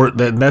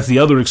that's the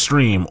other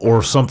extreme,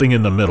 or something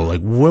in the middle.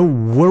 Like,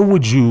 what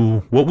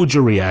would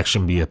your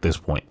reaction be at this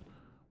point?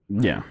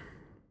 Yeah.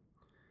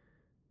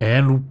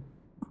 And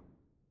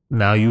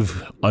now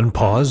you've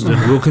unpaused, and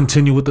we'll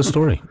continue with the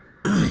story.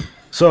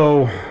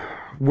 So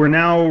we're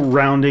now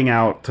rounding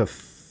out to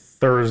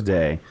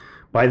Thursday.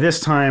 By this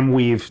time,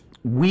 we've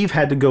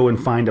had to go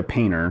and find a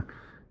painter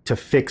to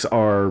fix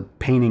our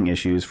painting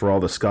issues for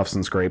all the scuffs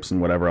and scrapes and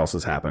whatever else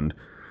has happened.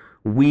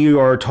 We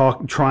are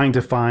trying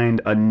to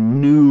find a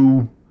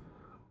new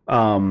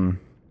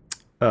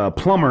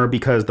plumber,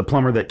 because the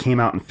plumber that came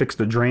out and fixed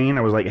the drain,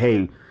 I was like,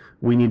 hey,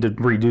 we need to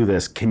redo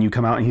this. Can you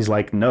come out? And he's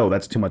like, no,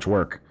 that's too much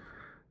work.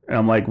 And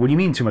I'm like, what do you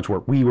mean too much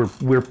work?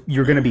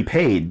 You're going to be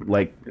paid.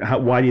 Like,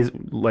 why do you,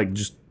 like,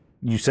 just,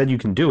 you said you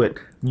can do it.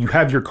 You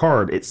have your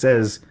card. It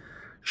says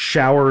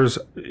shower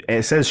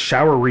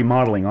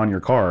remodeling on your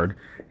card.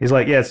 He's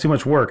like, yeah, it's too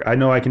much work. I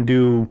know I can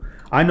do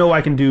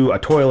a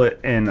toilet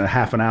in a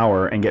half an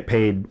hour and get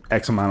paid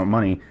X amount of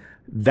money.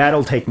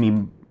 That'll take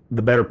me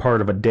the better part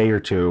of a day or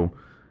two,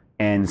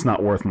 and it's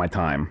not worth my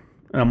time.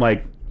 And I'm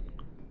like,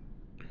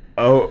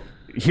 oh,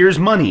 here's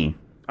money.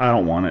 I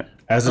don't want it.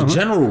 As a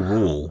general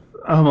rule,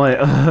 I'm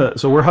like,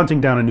 so we're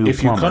hunting down a new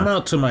if plumber. you come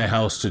out to my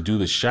house to do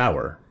the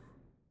shower,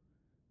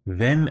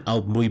 then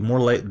I'll be more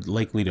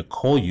likely to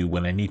call you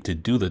when I need to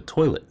do the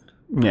toilet.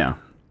 Yeah.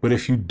 But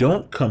if you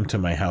don't come to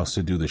my house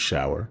to do the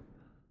shower,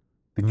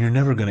 then you're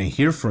never going to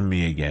hear from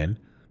me again,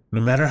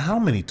 no matter how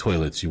many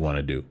toilets you want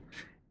to do.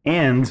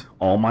 And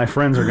all my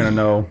friends are going to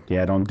know,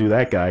 yeah, don't do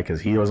that guy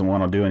because he doesn't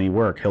want to do any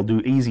work. He'll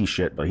do easy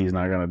shit, but he's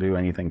not going to do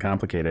anything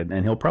complicated,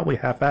 and he'll probably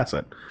half-ass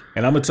it.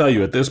 And I'm going to tell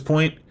you, at this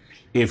point,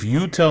 if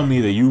you tell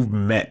me that you've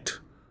met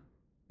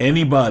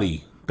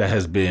anybody that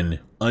has been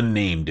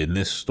unnamed in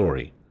this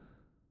story,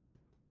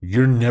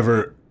 you're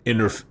never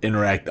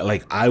interact.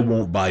 Like, I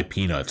won't buy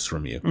peanuts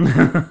from you.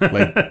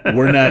 Like,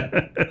 we're not...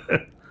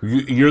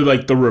 You're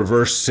like the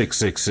reverse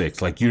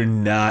 666. Like, you're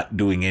not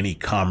doing any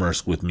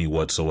commerce with me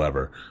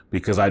whatsoever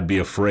because I'd be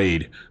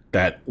afraid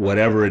that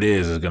whatever it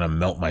is going to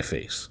melt my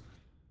face.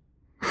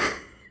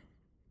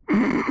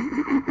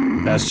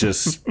 That's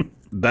just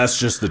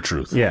the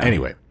truth. Yeah.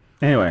 Anyway,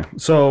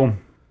 so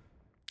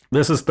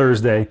this is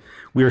Thursday.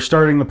 We are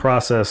starting the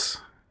process.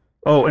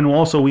 Oh, and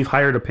also we've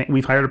hired a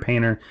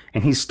painter,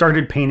 and he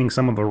started painting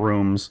some of the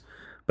rooms,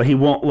 but he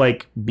won't,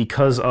 like,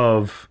 because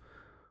of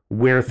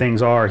where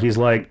things are, he's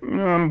like,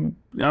 I'm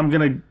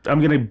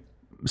gonna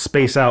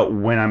space out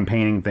when I'm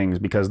painting things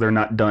because they're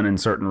not done in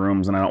certain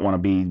rooms, and I don't want to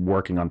be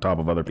working on top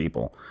of other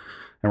people.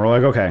 And we're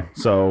like, okay.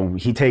 So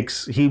he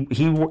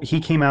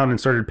came out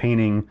and started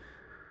painting.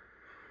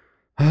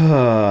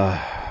 I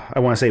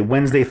want to say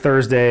Wednesday,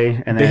 Thursday,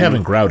 and then, they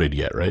haven't grouted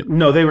yet, right?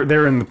 No,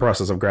 they're in the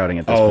process of grouting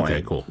at this point.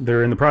 Okay, cool.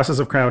 They're in the process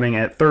of grouting.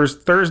 At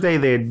Thursday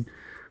they had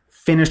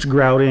finished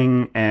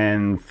grouting,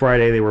 and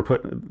Friday they were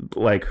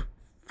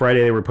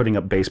putting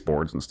up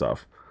baseboards and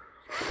stuff.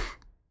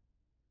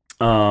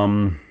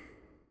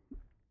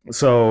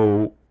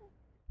 So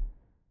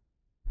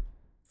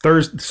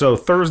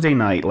Thursday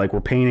night, like,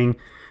 we're painting,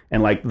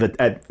 and like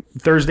at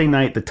Thursday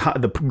night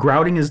the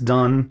grouting is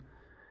done,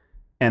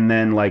 and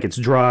then like it's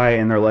dry,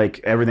 and they're like,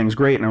 everything's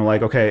great, and I'm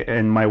like, okay.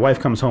 And my wife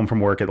comes home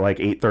from work at like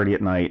 8:30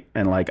 at night,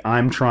 and like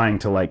I'm trying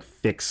to like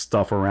fix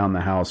stuff around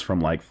the house, from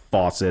like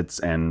faucets,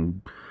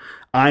 and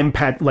I'm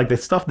like the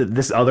stuff that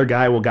this other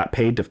guy got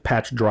paid to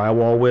patch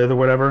drywall with or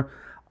whatever,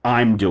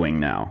 I'm doing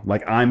now.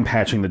 Like, I'm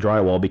patching the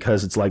drywall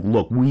because it's like,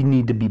 look, we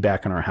need to be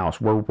back in our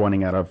house. We're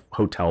running out of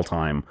hotel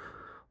time.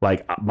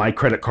 Like, my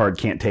credit card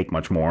can't take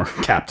much more,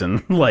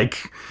 Captain.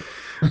 Like,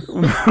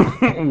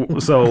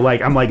 so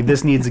like, I'm like,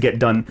 this needs to get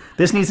done.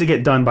 This needs to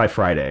get done by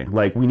Friday.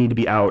 Like, we need to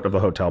be out of the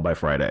hotel by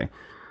Friday.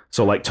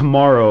 So like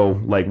tomorrow,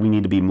 like, we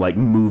need to be like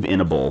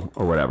move-inable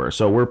or whatever.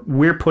 So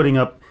we're putting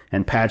up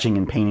and patching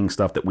and painting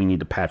stuff that we need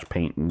to patch,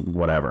 paint, and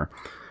whatever.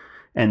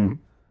 And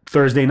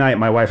Thursday night,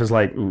 my wife is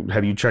like,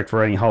 have you checked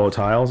for any hollow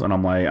tiles? And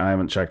I'm like, I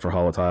haven't checked for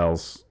hollow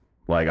tiles.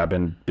 Like, I've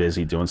been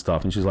busy doing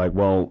stuff. And she's like,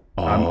 well,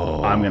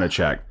 I'm going to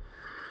check.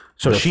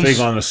 So she's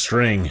on a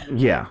string.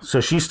 Yeah.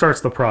 So she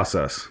starts the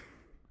process.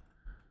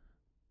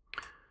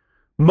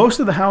 Most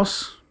of the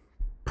house,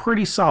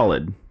 pretty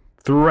solid.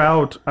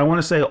 Throughout, I want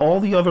to say all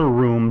the other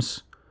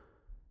rooms,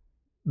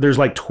 there's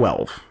like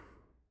 12.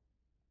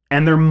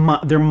 And they're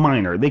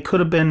minor. They could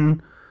have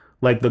been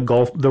like the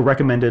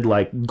recommended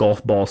like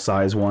golf ball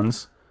size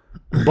ones.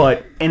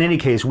 But in any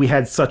case, we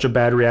had such a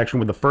bad reaction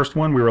with the first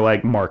one. We were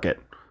like, mark it.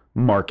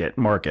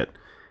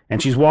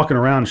 And she's walking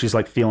around and she's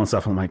like feeling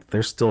stuff. I'm like,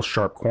 there's still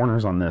sharp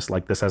corners on this.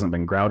 Like, this hasn't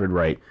been grouted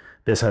right.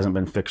 This hasn't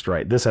been fixed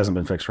right. This hasn't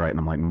been fixed right. And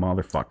I'm like,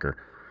 motherfucker.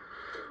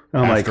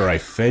 And I'm after I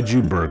fed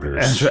you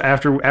burgers.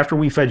 After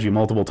we fed you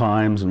multiple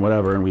times and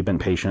whatever, and we've been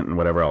patient and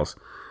whatever else.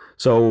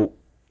 So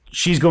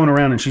she's going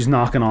around and she's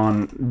knocking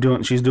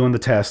on, she's doing the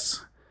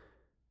tests.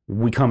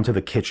 We come to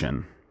the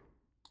kitchen,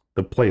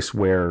 the place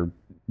where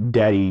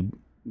Daddy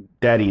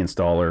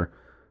Installer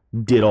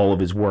did all of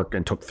his work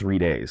and took 3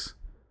 days.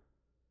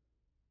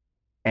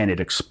 And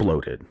it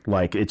exploded.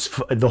 Like,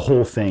 the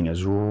whole thing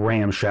is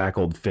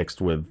ramshackled,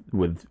 fixed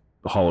with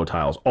hollow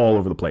tiles all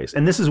over the place.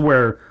 And this is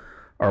where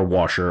our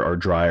washer, our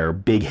dryer,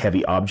 big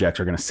heavy objects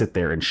are going to sit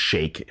there and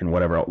shake and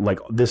whatever. Like,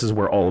 this is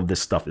where all of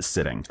this stuff is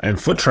sitting. And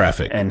foot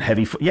traffic. And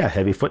heavy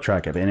foot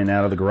traffic in and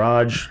out of the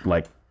garage,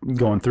 like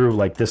going through.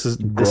 Like, this is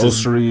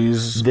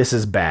groceries. This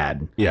is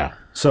bad. Yeah.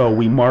 So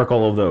we mark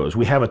all of those.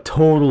 We have a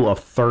total of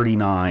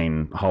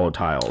 39 hollow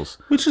tiles,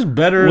 which is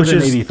better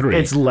than 83.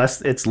 It's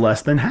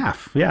less than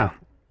half. Yeah.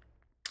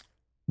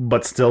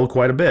 But still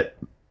quite a bit.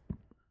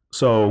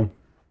 So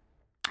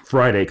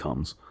Friday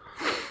comes.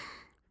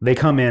 They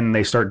come in,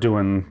 they start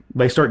getting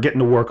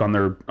to work on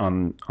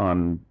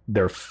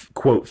their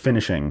quote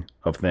finishing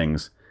of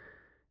things,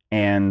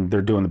 and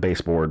they're doing the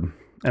baseboard.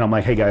 And I'm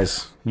like, hey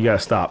guys, you gotta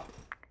stop.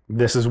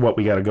 This is what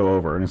we gotta go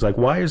over. And it's like,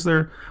 why is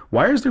there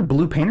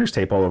blue painter's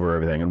tape all over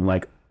everything? And I'm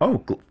like,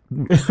 oh,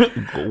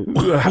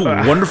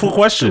 wonderful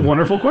question.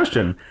 Wonderful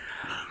question.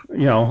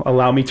 You know,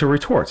 allow me to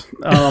retort.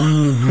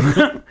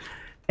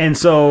 And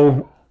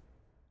so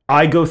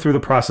I go through the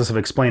process of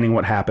explaining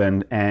what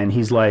happened, and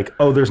he's like,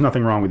 oh, there's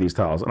nothing wrong with these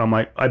tiles. And I'm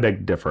like, I beg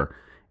to differ.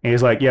 And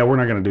he's like, yeah, we're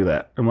not going to do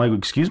that. I'm like,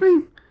 excuse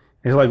me?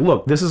 He's like,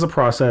 look, this is a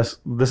process.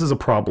 This is a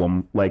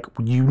problem. Like,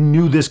 you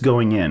knew this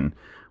going in.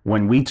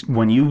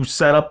 When you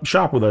set up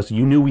shop with us,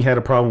 you knew we had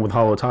a problem with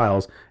hollow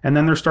tiles. And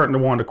then they're starting to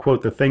want to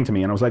quote the thing to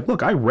me. And I was like,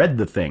 look, I read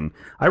the thing.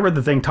 I read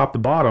the thing top to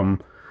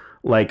bottom,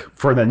 like,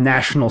 for the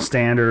national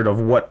standard of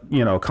what,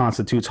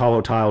 constitutes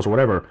hollow tiles or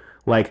whatever.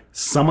 Like,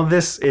 some of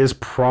this is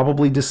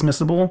probably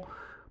dismissible,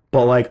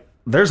 but, like,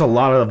 there's a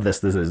lot of this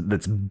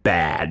that's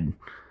bad.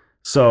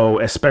 So,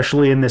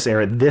 especially in this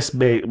area, this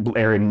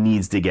area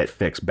needs to get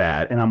fixed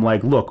bad. And I'm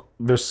like, look,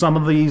 there's some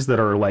of these that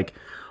are, like,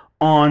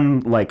 on,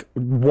 like,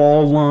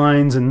 wall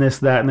lines and this,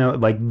 that, and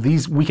like,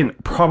 these, we can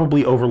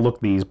probably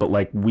overlook these, but,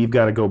 like, we've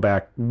got to go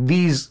back.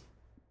 These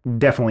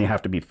definitely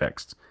have to be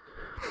fixed.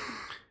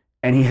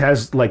 And he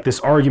has, like, this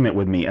argument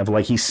with me of,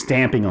 like, he's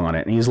stamping on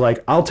it. And he's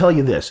like, I'll tell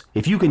you this.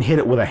 If you can hit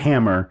it with a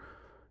hammer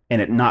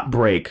and it not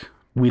break,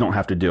 we don't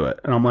have to do it.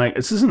 And I'm like,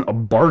 this isn't a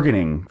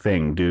bargaining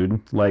thing,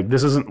 dude. Like,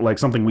 this isn't, like,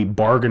 something we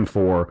bargained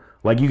for.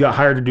 Like, you got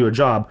hired to do a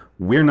job.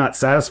 We're not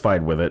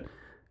satisfied with it.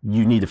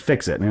 You need to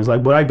fix it. And he was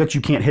like, but I bet you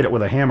can't hit it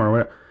with a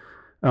hammer. And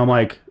I'm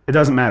like, it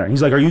doesn't matter.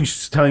 He's like, are you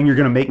telling you're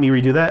going to make me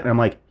redo that? And I'm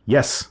like,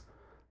 yes.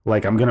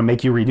 Like, I'm going to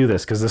make you redo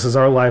this because this is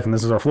our life and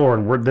this is our floor,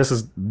 and this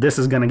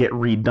is going to get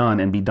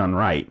redone and be done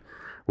right.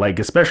 Like,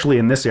 especially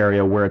in this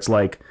area where it's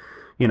like,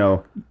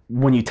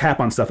 when you tap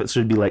on stuff, it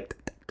should be like,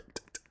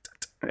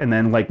 and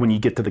then, like, when you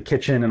get to the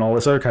kitchen and all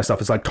this other kind of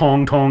stuff, it's like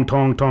tong, tong,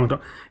 tong, tong, tong.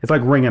 It's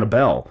like ringing a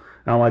bell.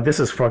 And I'm like, this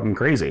is fucking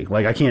crazy.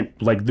 Like,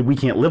 we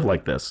can't live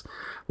like this.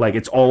 Like,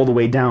 it's all the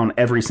way down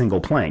every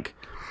single plank.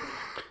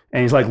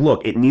 And he's like,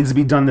 look, it needs to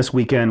be done this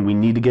weekend. We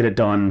need to get it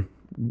done.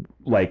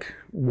 Like,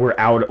 we're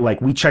out,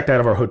 like, we checked out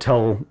of our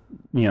hotel,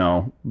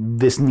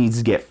 this needs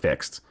to get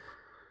fixed.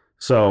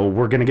 So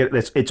we're going to get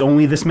this. It's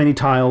only this many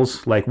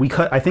tiles. Like,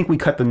 I think we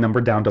cut the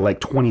number down to like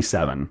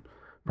 27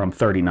 from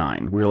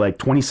 39. We were like,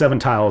 27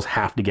 tiles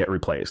have to get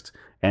replaced.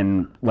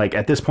 And, like,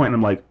 at this point,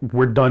 I'm like,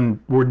 we're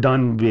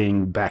done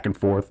being back and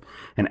forth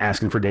and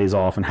asking for days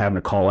off and having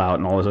to call out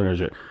and all this other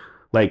shit.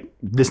 Like,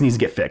 this needs to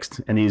get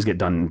fixed and needs to get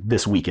done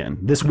this weekend.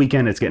 This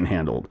weekend, it's getting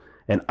handled,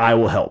 and I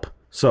will help.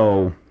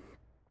 So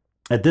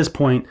at this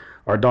point,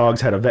 our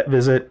dogs had a vet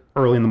visit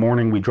early in the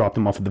morning. We dropped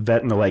them off at the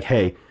vet, and they're like,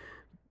 hey,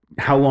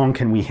 how long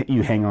can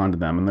you hang on to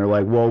them? And they're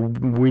like, well,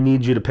 we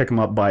need you to pick them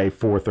up by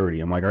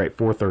 4:30. I'm like, all right,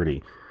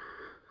 4:30.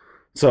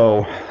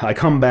 So I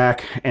come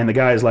back, and the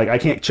guy's like, I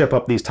can't chip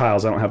up these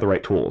tiles. I don't have the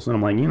right tools. And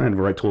I'm like, you don't have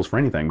the right tools for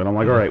anything. But I'm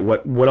like, all right,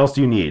 what else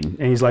do you need?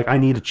 And he's like, I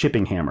need a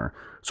chipping hammer.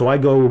 So I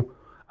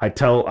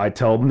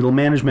tell middle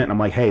management, and I'm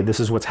like, hey, this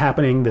is what's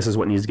happening. This is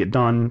what needs to get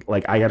done.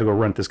 Like, I got to go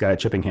rent this guy a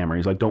chipping hammer.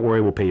 He's like, don't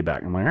worry, we'll pay you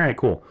back. I'm like, all right,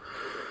 cool.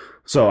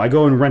 So I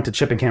go and rent a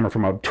chipping hammer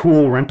from a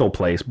tool rental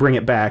place, bring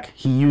it back.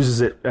 He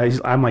uses it.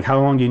 I'm like, how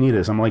long do you need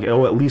this? I'm like,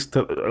 oh, at least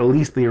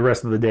the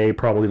rest of the day,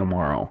 probably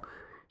tomorrow.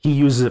 He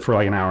uses it for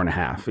like an hour and a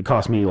half. It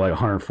cost me like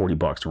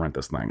 $140 to rent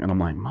this thing. And I'm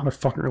like,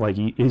 motherfucker, like,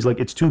 he's like,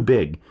 it's too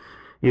big.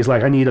 He's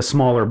like, I need a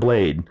smaller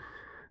blade.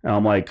 And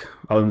I'm like,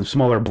 a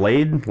smaller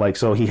blade? Like,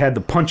 so he had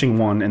the punching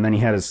one, and then he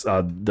had his,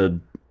 the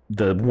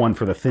one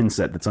for the thin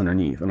set that's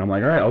underneath. And I'm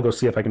like, all right, I'll go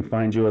see if I can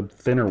find you a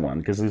thinner one.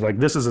 Because he's like,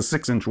 this is a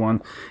 6-inch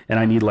one, and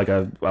I need like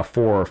a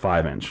 4 or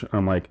 5-inch.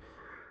 I'm like,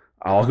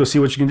 I'll go see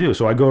what you can do.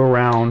 So I go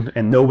around,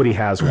 and nobody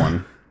has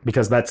one.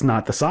 Because that's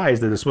not the size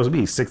that it's supposed to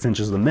be. 6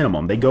 inches is the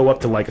minimum. They go up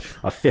to like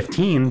a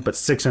 15, but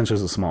 6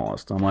 inches is the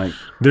smallest. I'm like,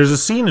 there's a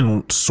scene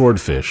in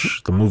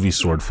Swordfish, the movie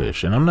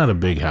Swordfish, and I'm not a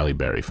big Halle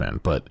Berry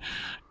fan, but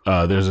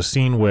there's a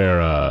scene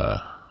where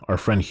our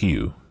friend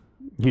Hugh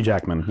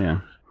Jackman, yeah,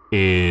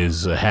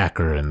 is a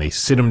hacker, and they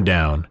sit him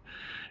down,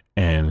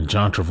 and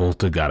John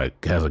Travolta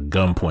has a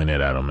gun pointed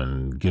at him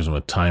and gives him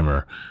a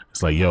timer.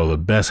 It's like, yo, the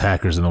best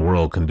hackers in the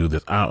world can do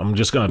this. I'm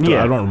just gonna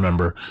I don't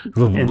remember.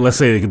 Let's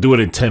say they can do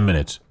it in 10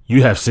 minutes.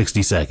 You have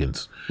 60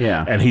 seconds.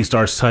 Yeah. And he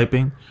starts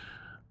typing.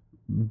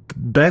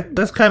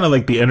 That's kind of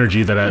like the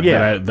energy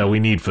that we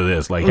need for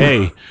this. Like,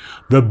 hey,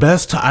 the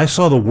best. I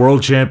saw the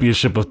world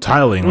championship of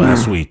tiling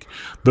last week.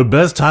 The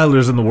best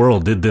tilers in the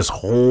world did this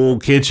whole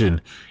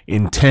kitchen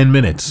in 10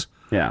 minutes.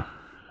 Yeah.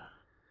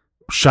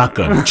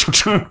 Shotgun.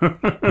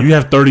 You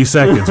have 30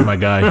 seconds, my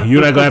guy.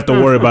 You're not gonna have to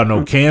worry about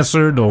no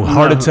cancer, no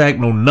heart attack,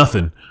 no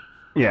nothing.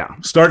 Yeah.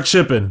 Start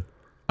chipping.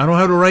 I don't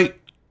have to write.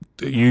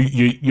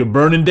 You're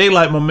burning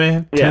daylight, my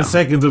man. 10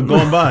 seconds have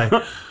gone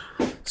by.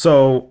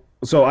 So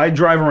I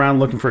drive around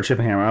looking for a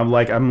chipping hammer. I'm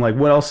like,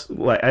 what else?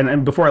 Like,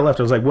 and before I left,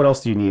 I was like, what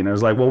else do you need? And I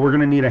was like, well, we're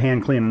gonna need a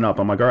hand cleaning up.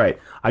 I'm like, all right.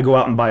 I go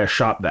out and buy a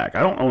shop vac.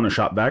 I don't own a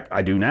shop vac.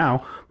 I do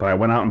now, but I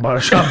went out and bought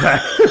a shop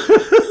vac.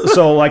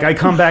 So like, I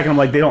come back and I'm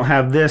like, they don't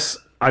have this.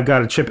 I've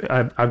got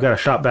a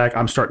shop vac.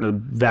 I'm starting to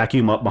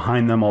vacuum up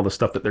behind them all the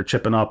stuff that they're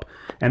chipping up,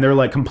 and they're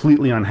like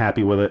completely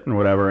unhappy with it and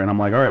whatever. And I'm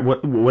like, all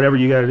right, whatever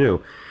you got to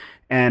do.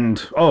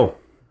 And I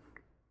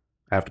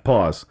have to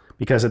pause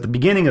because at the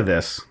beginning of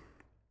this,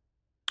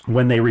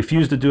 when they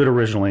refused to do it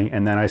originally,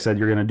 and then I said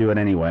you're going to do it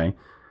anyway,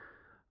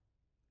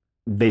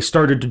 they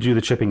started to do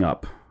the chipping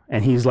up.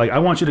 And he's like, I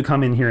want you to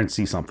come in here and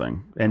see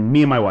something. And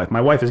me and my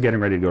wife is getting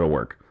ready to go to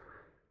work.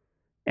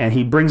 And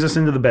he brings us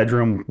into the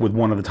bedroom with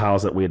one of the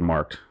tiles that we had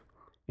marked.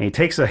 And he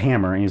takes a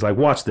hammer and he's like,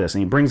 watch this.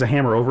 And he brings a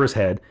hammer over his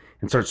head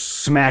and starts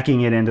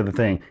smacking it into the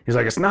thing. He's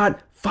like, it's not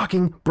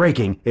fucking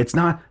breaking. It's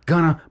not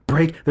gonna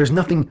break. There's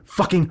nothing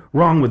fucking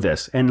wrong with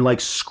this. And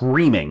like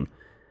screaming.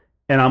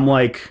 And I'm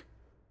like,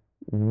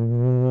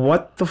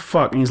 what the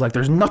fuck? And he's like,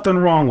 there's nothing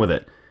wrong with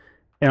it.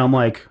 And I'm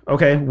like,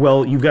 okay,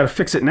 well, you've got to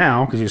fix it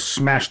now because you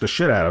smashed the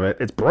shit out of it.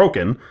 It's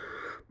broken.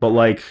 But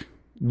like,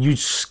 you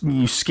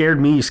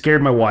scared me. You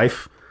scared my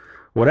wife.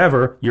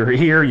 Whatever. You're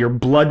here.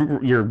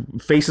 Your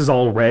face is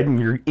all red, and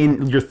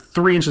you're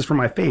 3 inches from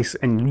my face,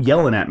 and you're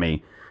yelling at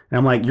me. And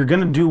I'm like, you're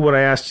gonna do what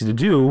I asked you to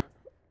do,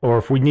 or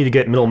if we need to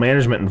get middle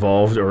management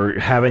involved or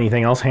have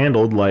anything else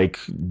handled, like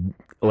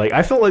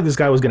I felt like this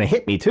guy was gonna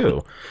hit me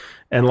too.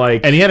 And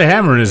he had a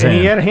hammer in his hand.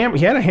 He had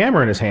a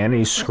hammer in his hand, and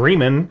he's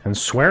screaming and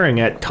swearing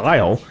at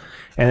Kyle.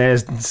 And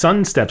his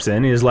son steps in.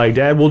 And he's like,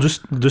 "Dad, we'll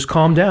just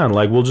calm down.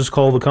 Like, we'll just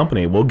call the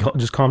company. We'll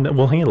just calm down.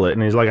 We'll handle it."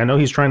 And he's like, "I know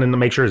he's trying to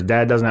make sure his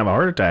dad doesn't have a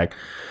heart attack,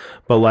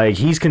 but like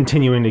he's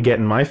continuing to get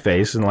in my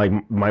face." And like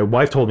my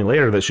wife told me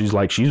later that she's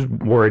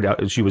worried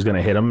she was going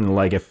to hit him. And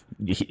like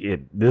this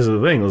is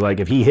the thing, was like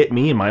if he hit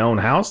me in my own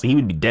house, he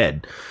would be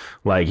dead.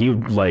 Like he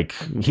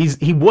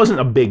wasn't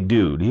a big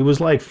dude. He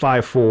was like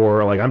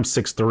 5'4", like I'm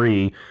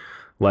 6'3".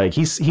 Like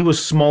he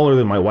was smaller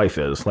than my wife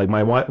is. Like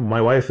my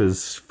wife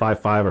is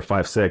 5'5" or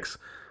 5'6",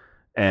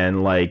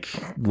 and like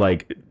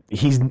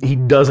he's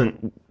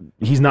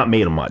not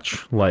made of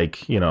much. Like,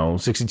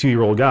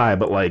 62-year-old guy,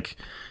 but like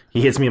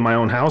he hits me in my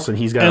own house, and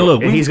he's got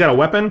a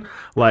weapon.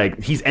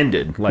 Like he's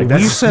ended. Like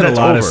we've said a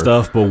lot of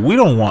stuff, but we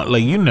don't want,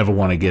 like, you never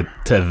want to get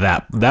to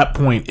that. That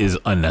point is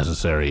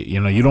unnecessary.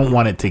 You don't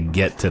want it to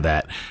get to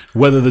that.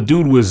 Whether the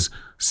dude was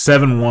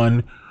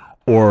 7'1"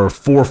 or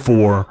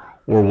 4'4"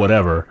 or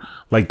whatever,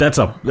 like that's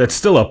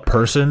still a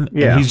person,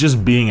 and he's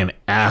just being an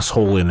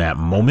asshole in that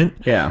moment.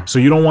 Yeah. So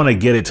you don't want to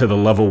get it to the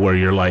level where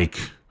you're like,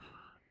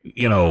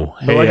 hey,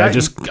 like I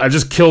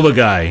just killed a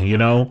guy,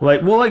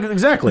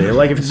 exactly.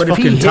 Like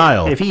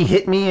if he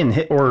hit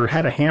me or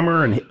had a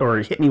hammer or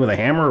hit me with a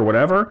hammer or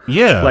whatever.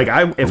 Yeah. Like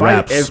if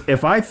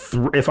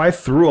I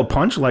threw a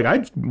punch, like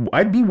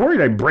I'd be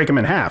worried I'd break him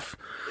in half.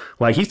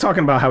 Like he's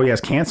talking about how he has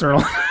cancer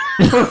and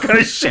all kind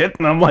of shit,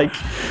 and I'm like,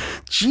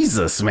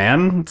 Jesus,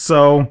 man.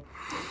 So.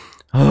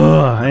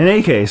 In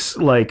any case,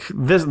 like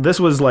this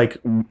was like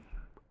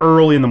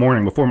early in the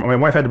morning before my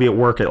wife had to be at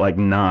work at like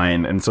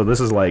 9, and so this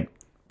is like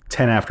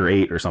 10 after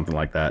 8 or something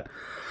like that.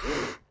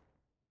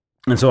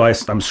 And so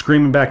I'm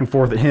screaming back and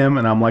forth at him,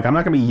 and I'm like, I'm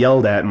not gonna be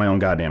yelled at in my own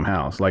goddamn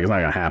house. Like, it's not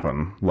gonna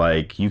happen.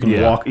 Like, you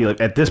can walk. Like,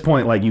 at this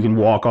point, like, you can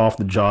walk off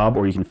the job,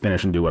 or you can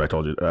finish and do what I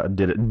told you,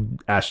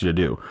 asked you to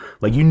do.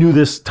 Like, you knew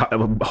this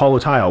hollow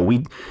tile.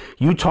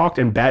 You talked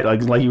and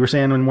like you were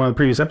saying in one of the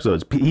previous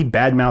episodes. He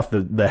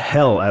badmouthed the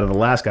hell out of the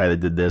last guy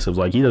that did this. It was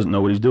like, he doesn't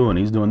know what he's doing.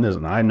 He's doing this,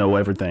 and I know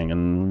everything,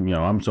 and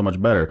I'm so much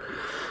better.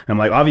 And I'm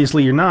like,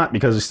 obviously you're not,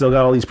 because you still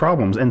got all these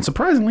problems. And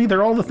surprisingly,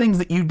 they're all the things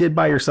that you did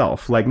by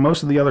yourself. Like,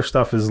 most of the other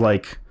stuff is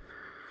like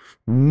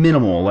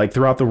minimal. Like,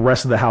 throughout the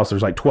rest of the house,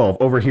 there's like 12.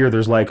 Over here,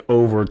 there's like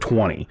over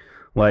 20.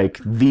 Like,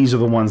 these are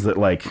the ones that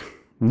like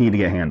need to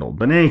get handled.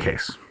 But in any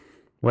case,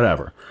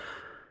 whatever.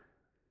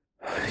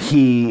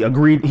 He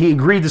agreed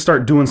to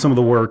start doing some of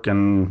the work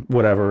and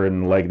whatever,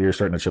 and like they're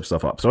starting to chip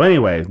stuff up. So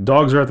anyway,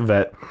 dogs are at the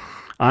vet.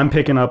 I'm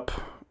picking up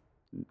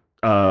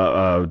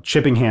a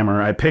chipping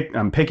hammer.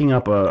 I'm picking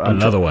up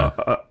another one.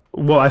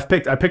 Well, I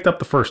picked up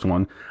the first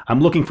one.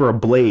 I'm looking for a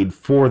blade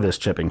for this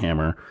chipping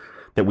hammer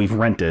that we've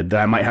rented that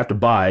I might have to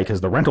buy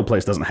because the rental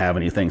place doesn't have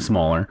anything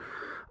smaller.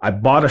 I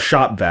bought a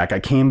shop vac. I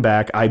came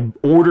back. I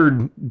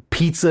ordered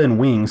pizza and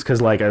wings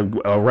because like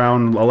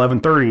around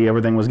 11:30,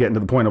 everything was getting to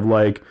the point of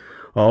like,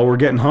 oh, we're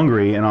getting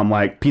hungry, and I'm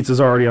like,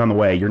 pizza's already on the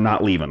way. You're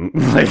not leaving.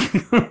 Like,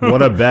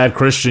 what a bad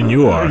Christian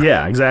you are.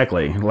 Yeah,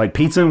 exactly. Like,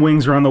 pizza,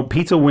 wings,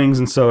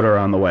 and soda are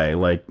on the way.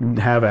 Like,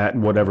 have at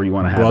whatever you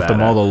want to have. Brought them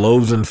all the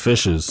loaves and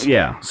fishes.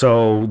 Yeah.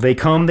 So they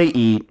come, they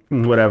eat,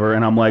 whatever,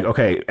 and I'm like,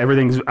 okay,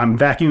 I'm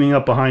vacuuming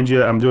up behind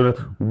you. I'm doing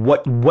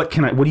what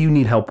do you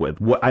need help with?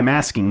 I'm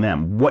asking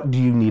them, what do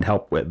you need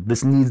help with?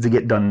 This needs to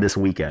get done this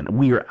weekend.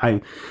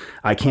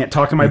 I can't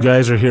talk to my... You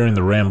guys are hearing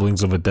the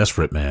ramblings of a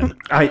desperate man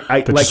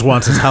that just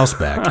wants his house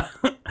back.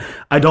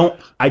 I don't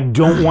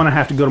want to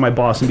have to go to my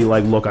boss and be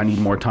like, look, I need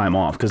more time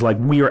off, because like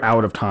we are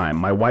out of time.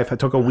 My wife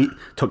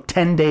took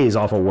 10 days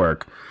off of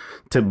work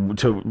to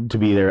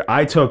be there.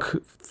 I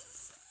took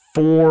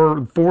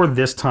 4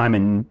 this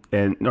time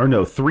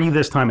three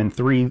this time, and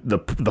 3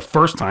 the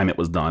first time it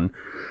was done.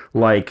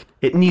 Like,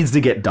 it needs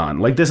to get done.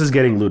 Like, this is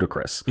getting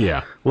ludicrous.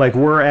 Yeah. Like,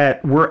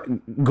 we're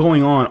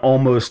going on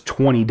almost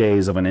 20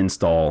 days of an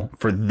install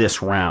for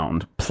this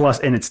round.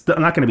 Plus, and it's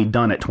not going to be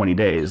done at 20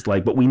 days.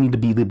 Like, but we need to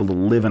be able to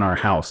live in our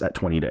house at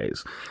 20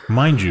 days.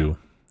 Mind you,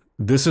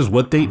 this is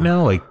what date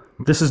now? Like,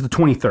 this is the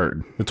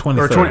 23rd. The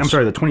 23rd. I'm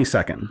sorry, the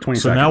 22nd. 22nd.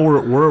 So now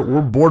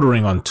we're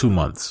bordering on 2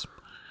 months.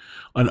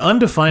 An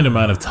undefined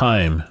amount of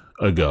time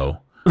ago,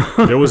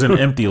 there was an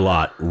empty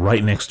lot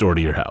right next door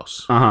to your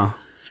house. Uh-huh.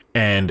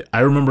 And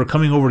I remember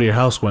coming over to your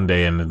house one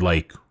day and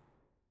like,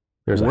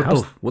 there's a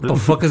house. What the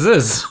fuck is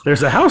this?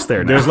 There's a house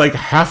there now. There's like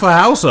half a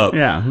house up.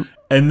 Yeah.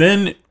 And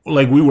then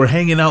like we were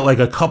hanging out like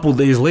a couple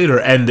days later,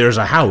 and there's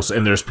a house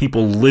and there's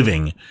people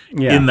living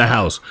in the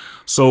house.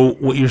 So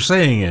what you're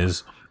saying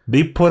is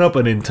they put up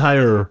an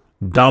entire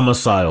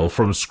domicile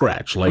from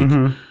scratch, like.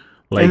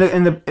 Like,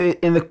 in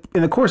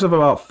the course of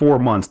about 4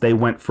 months, they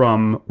went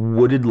from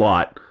wooded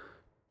lot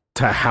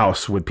to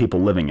house with people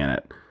living in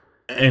it.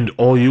 And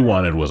all you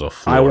wanted was a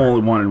floor. I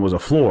only wanted was a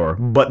floor,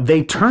 but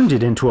they turned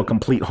it into a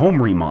complete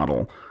home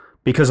remodel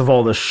because of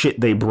all the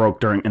shit they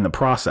broke in the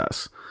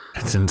process.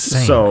 That's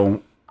insane.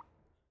 So,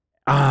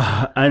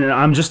 and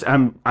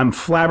I'm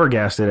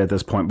flabbergasted at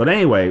this point. But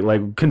anyway,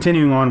 like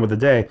continuing on with the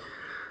day,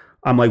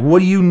 I'm like, what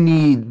do you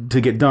need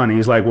to get done? And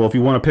he's like, well, if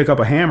you want to pick up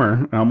a hammer,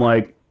 and I'm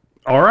like,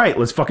 all right,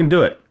 let's fucking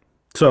do it.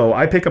 So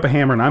I pick up a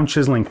hammer and I'm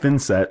chiseling thin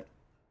set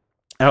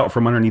out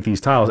from underneath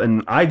these tiles.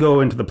 And I go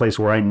into the place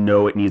where I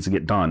know it needs to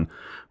get done,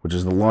 which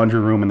is the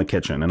laundry room and the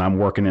kitchen. And I'm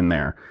working in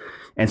there.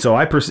 And so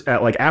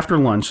like after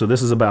lunch, so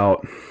this is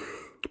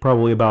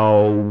probably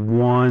about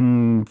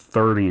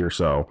 1:30 or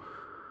so.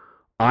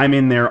 I'm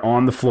in there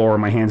on the floor,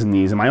 my hands and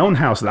knees in my own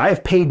house that I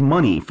have paid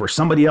money for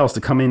somebody else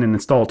to come in and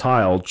install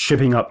tile,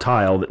 chipping up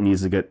tile that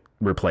needs to get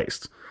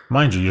replaced.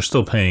 Mind you, you're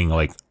still paying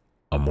like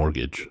a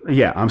mortgage.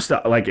 Yeah, I'm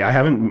still like I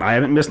haven't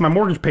missed my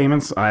mortgage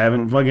payments. I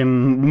haven't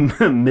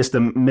fucking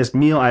missed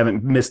meal. I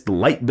haven't missed the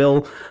light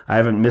bill. I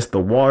haven't missed the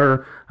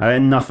water. I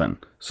had nothing.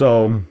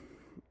 So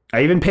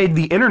I even paid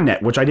the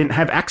internet, which I didn't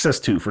have access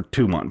to for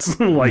 2 months.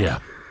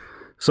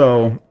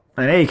 So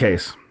in any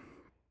case,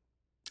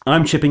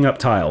 I'm chipping up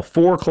tile.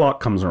 4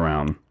 o'clock comes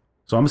around.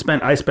 So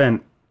I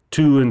spent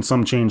 2 and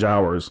some change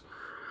hours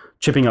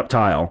chipping up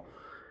tile.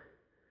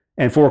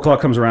 And 4 o'clock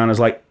comes around and is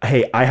like,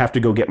 hey, I have to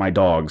go get my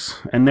dogs.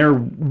 And they're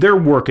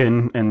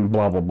working and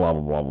blah, blah, blah,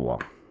 blah, blah, blah.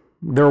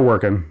 They're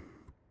working.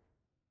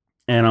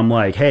 And I'm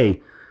like,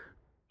 hey,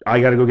 I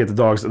got to go get the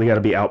dogs. They got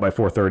to be out by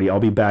 4:30. I'll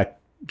be back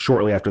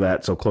shortly after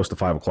that, so close to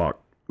 5 o'clock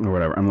or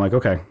whatever. I'm like,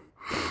 okay.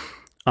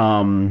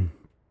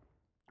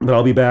 But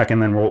I'll be back,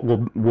 and then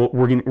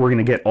we're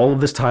gonna get all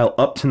of this tile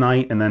up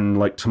tonight, and then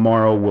like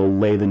tomorrow we'll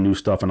lay the new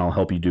stuff, and I'll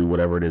help you do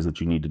whatever it is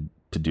that you need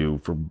to do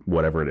for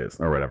whatever it is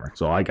or whatever.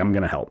 So I'm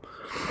gonna help.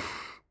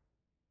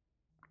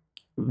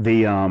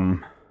 The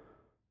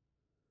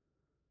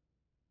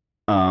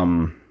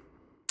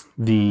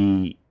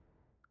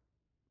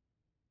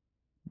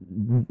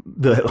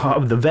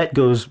vet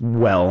goes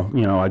well.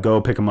 You know, I go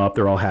pick them up.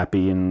 They're all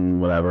happy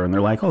and whatever, and they're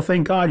like, "Oh,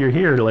 thank God you're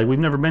here! Like we've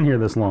never been here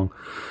this long."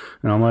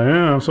 And I'm like,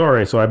 "Yeah, I'm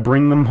sorry." So I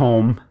bring them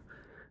home,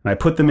 and I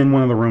put them in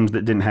one of the rooms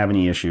that didn't have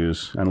any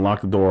issues, and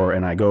lock the door.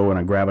 And I go and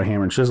I grab a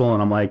hammer and chisel,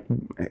 and I'm like,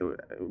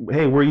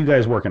 "Hey, where are you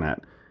guys working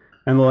at?"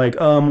 And they're like,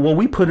 "Well,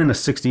 we put in a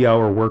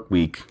 60-hour work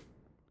week.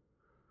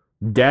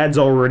 Dad's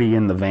already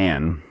in the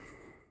van,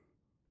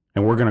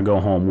 and we're gonna go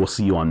home. We'll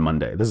see you on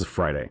Monday. This is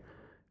Friday."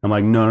 I'm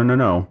like,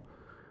 "No.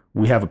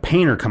 We have a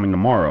painter coming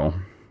tomorrow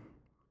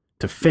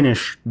to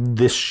finish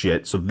this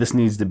shit. So this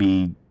needs to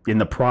be in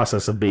the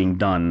process of being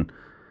done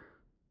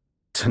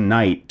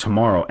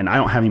tomorrow. And I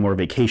don't have any more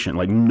vacation.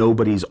 Like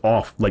nobody's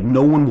off. Like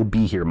no one will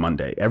be here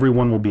Monday.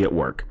 Everyone will be at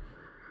work."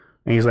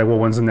 And he's like, "Well,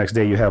 when's the next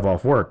day you have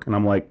off work?" And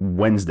I'm like,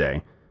 "Wednesday."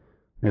 And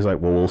he's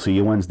like, "Well, we'll see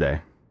you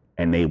Wednesday."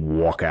 And they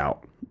walk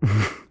out.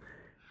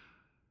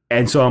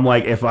 And so I'm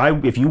like,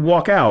 if you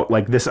walk out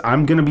like this,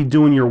 I'm going to be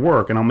doing your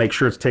work and I'll make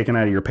sure it's taken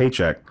out of your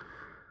paycheck.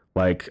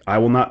 Like I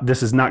will not,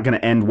 this is not going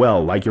to end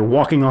well. Like you're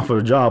walking off of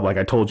a job like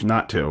I told you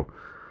not to.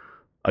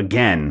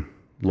 Again,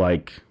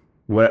 like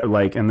what,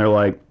 like, and they're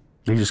like,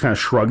 he just kind of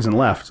shrugs and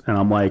left. And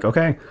I'm like,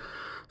 okay.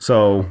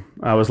 So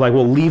I was like,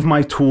 well, leave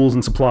my tools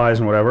and supplies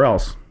and whatever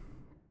else.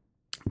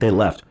 They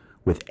left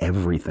with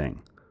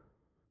everything.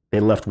 They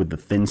left with the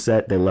thin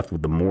set. They left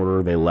with the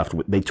mortar.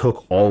 They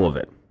took all of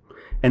it.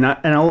 And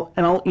I'll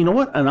you know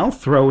what? And I'll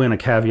throw in a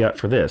caveat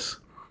for this.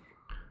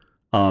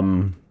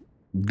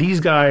 These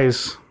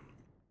guys,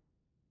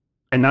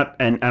 and I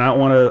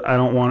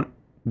don't want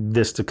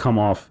this to come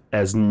off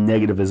as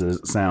negative as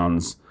it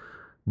sounds,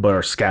 but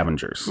are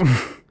scavengers.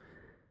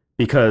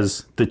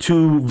 Because the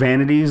 2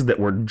 vanities that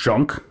were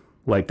junk,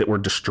 like that were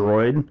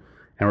destroyed,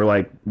 and were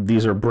like,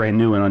 these are brand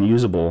new and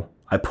unusable,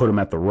 I put them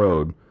at the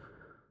road.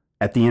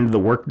 At the end of the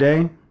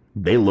workday,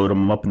 they load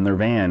them up in their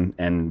van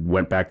and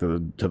went back to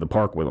the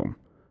park with them.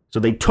 So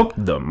they took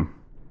them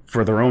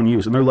for their own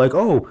use. And they're like,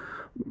 oh,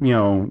 you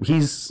know,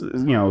 he's,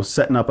 you know,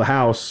 setting up a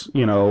house,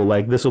 you know,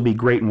 like this will be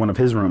great in one of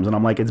his rooms. And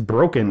I'm like, it's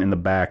broken in the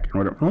back. And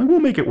whatever. I'm like, we'll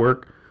make it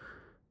work.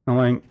 I'm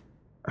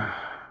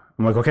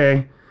like,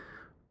 okay.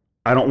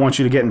 I don't want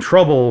you to get in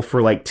trouble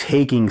for like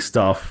taking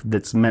stuff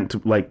that's meant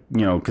to like,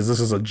 you know, because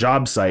this is a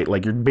job site.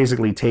 Like you're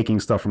basically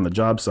taking stuff from the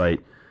job site.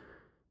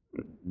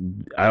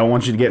 I don't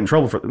want you to get in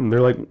trouble for it. And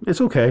they're like,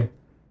 it's okay.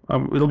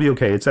 It'll be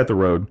okay. It's at the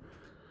road.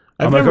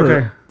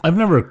 I've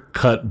never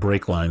cut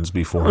brake lines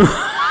before.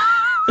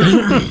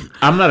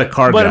 I'm not a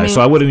car guy,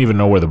 so I wouldn't even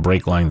know where the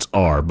brake lines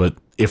are. But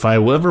if I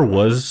ever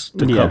was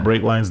to cut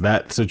brake lines,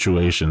 that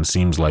situation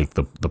seems like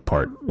the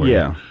part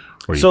where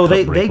so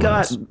they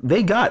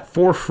got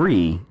for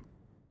free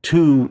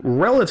 2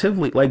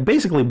 relatively like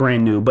basically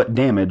brand new but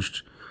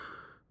damaged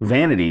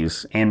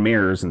vanities and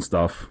mirrors and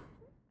stuff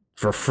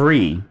for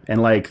free.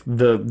 And like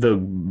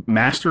the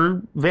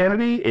master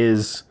vanity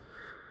is,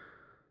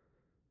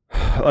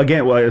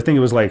 again, well, I think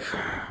it was like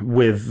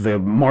with the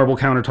marble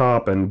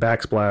countertop and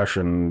backsplash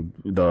and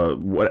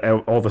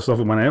all the stuff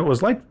that went in, it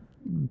was like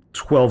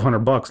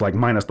 $1,200, like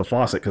minus the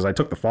faucet, because I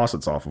took the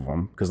faucets off of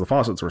them because the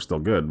faucets were still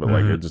good, but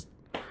like it just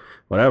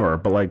whatever.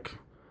 But like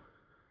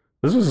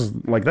this was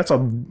like, that's a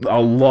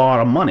lot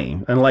of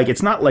money, and like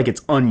it's not like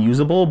it's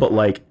unusable, but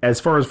like as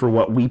far as for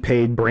what we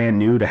paid brand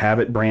new to have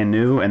it brand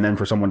new, and then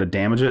for someone to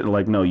damage it,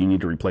 like no, you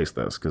need to replace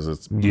this because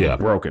it's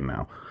broken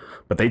now.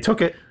 But they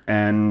took it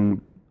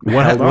and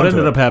what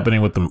ended up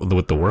happening with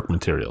the work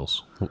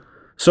materials?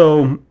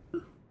 So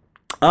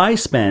I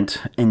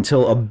spent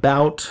until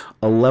about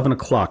 11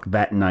 o'clock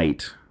that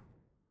night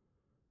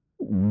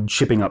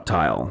chipping up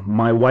tile.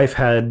 My wife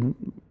had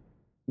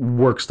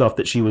work stuff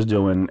that she was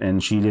doing,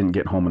 and she didn't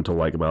get home until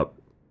like about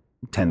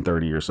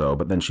 10:30 or so.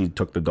 But then she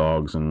took the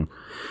dogs and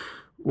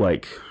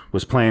like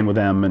was playing with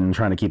them and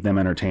trying to keep them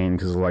entertained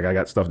because like I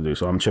got stuff to do.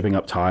 So I'm chipping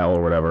up tile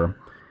or whatever.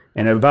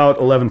 And at about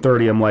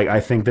 11:30, I'm like, I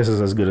think this is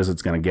as good as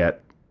it's going to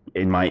get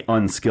in my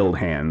unskilled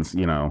hands,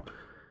 you know.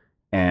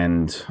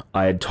 And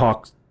I had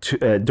talked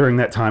to, during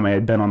that time, I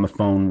had been on the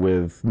phone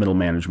with middle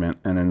management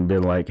and then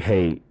been like,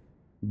 hey,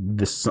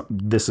 this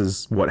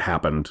is what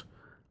happened.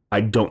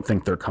 I don't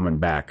think they're coming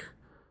back.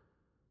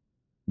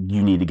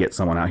 You need to get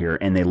someone out here.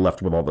 And they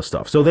left with all the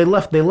stuff. So they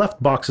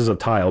left boxes of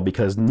tile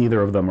because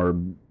neither of them are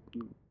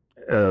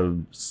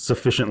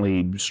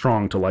sufficiently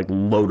strong to like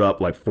load up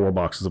like 4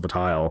 boxes of a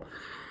tile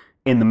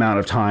in the amount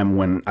of time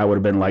when I would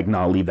have been like,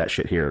 nah, leave that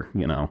shit here,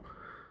 you know.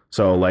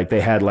 So like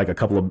they had like a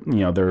couple of, you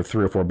know, there were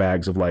 3 or 4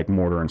 bags of like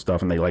mortar and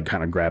stuff, and they like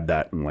kind of grabbed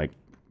that and like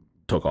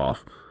took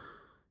off.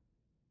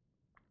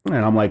 And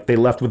I'm like, they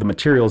left with the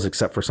materials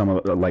except for some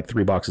of like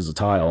 3 boxes of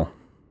tile.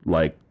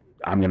 Like,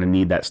 I'm going to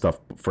need that stuff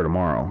for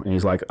tomorrow. And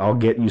he's like, I'll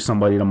get you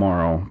somebody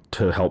tomorrow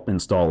to help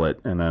install it,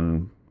 and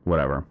then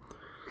whatever.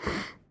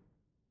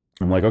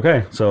 I'm like,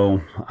 okay.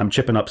 So I'm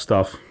chipping up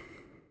stuff,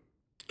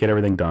 get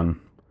everything done.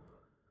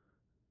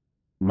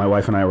 My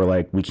wife and I were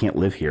like, we can't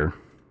live here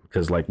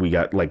because like we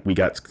got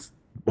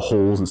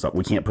holes and stuff.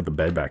 We can't put the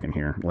bed back in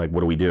here. Like, what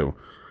do we do?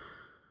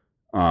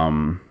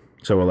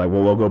 So we're like,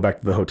 well, we'll go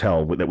back to the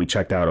hotel that we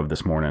checked out of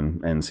this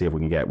morning and see if we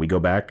can get. We go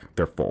back,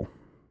 they're full.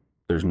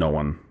 There's no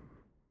one.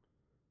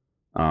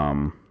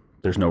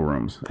 There's no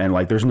rooms, and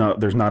like there's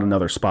not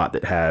another spot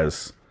that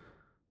has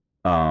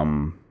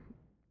that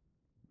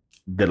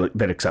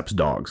accepts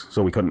dogs.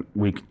 So we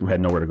had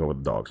nowhere to go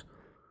with the dogs.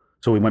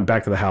 So we went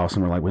back to the house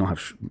and we're like,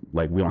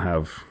 we don't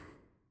have.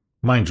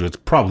 Mind you, it's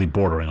probably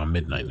bordering on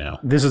midnight now.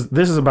 This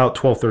is about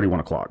 12:30, 1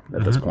 o'clock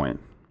at this point.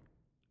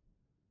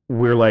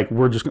 We're like,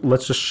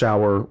 let's just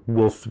shower.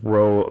 We'll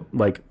throw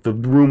like the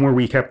room where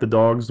we kept the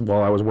dogs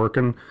while I was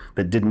working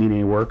that didn't need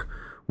any work.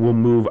 We'll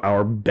move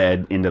our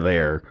bed into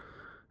there,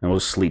 and we'll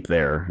sleep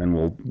there, and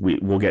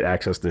we'll get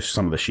access to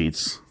some of the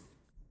sheets.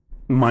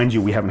 Mind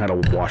you, we haven't had a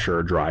washer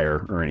or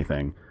dryer or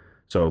anything.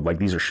 So like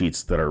these are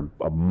sheets that are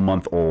a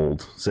month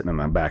old sitting in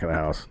the back of the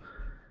house.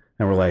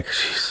 And we're like,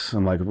 geez.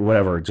 I'm like,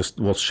 whatever, just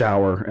we'll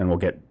shower and we'll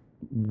get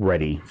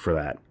ready for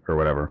that or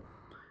whatever.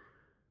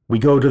 We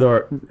go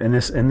to and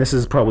this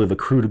is probably the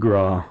coup de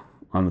grace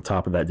on the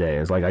top of that day.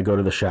 Is like I go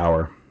to the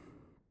shower.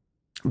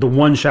 The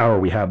one shower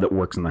we have that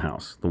works in the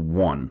house. The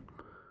one.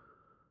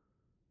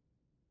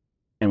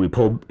 And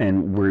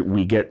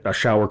we get a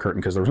shower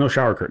curtain because there was no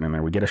shower curtain in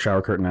there. We get a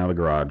shower curtain out of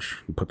the garage,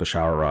 we put the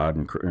shower rod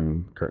and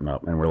curtain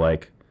up, and we're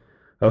like,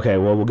 okay,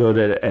 well, we'll go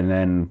to, and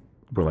then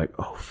we're like,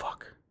 oh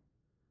fuck,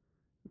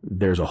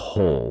 there's a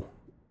hole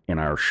in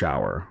our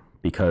shower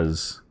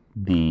because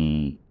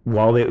one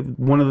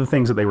of the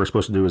things that they were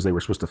supposed to do is they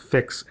were supposed to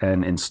fix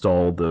and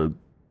install the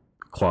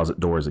closet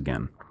doors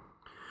again.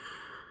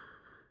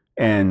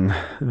 And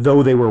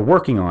though they were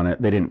working on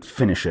it, they didn't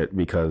finish it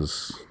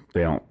because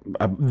they don't.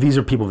 These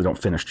are people that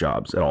don't finish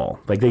jobs at all.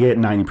 Like they get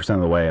 90%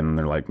 of the way, and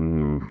they're like,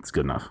 "It's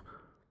good enough."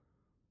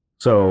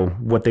 So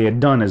what they had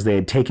done is they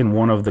had taken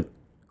one of the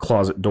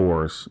closet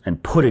doors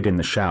and put it in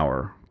the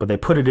shower, but they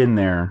put it in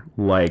there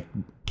like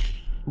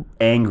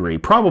angry,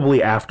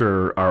 probably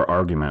after our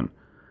argument.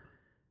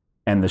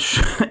 And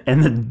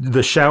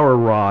the shower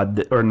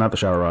rod, or not the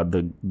shower rod,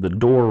 the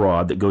door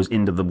rod that goes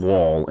into the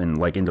wall and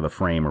like into the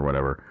frame or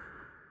whatever,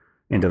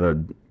 into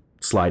the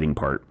sliding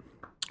part,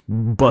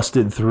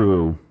 busted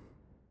through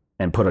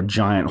and put a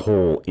giant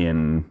hole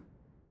in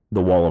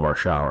the wall of our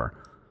shower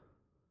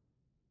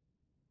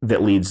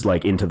that leads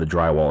like into the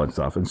drywall and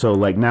stuff. And so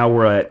like now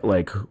we're at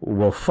like,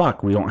 well,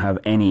 fuck, we don't have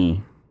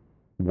any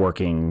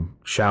working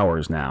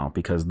showers now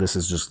because this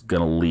is just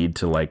going to lead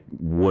to like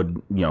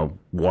wood,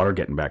 water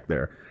getting back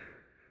there.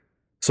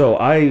 So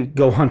I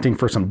go hunting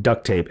for some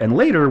duct tape, and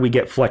later we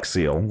get Flex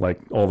Seal, like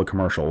all the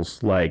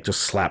commercials, like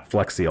just slap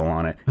Flex Seal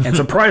on it. And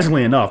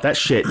surprisingly enough, that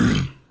shit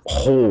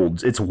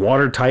holds. It's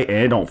watertight and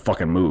it don't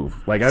fucking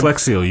move. Like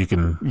Flex Seal, you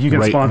can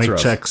make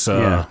us. Checks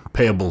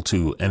payable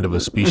to End of a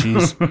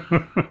Species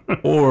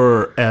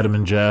or Adam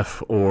and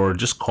Jeff, or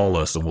just call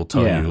us and we'll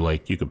tell you,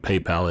 like, you can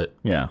PayPal it.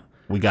 Yeah.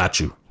 We got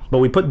you. But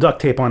we put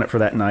duct tape on it for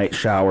that night,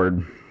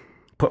 showered,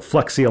 put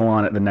Flex Seal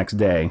on it the next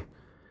day.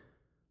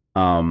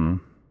 And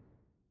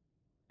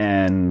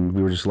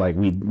we were just like,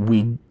 we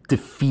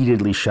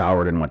defeatedly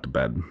showered and went to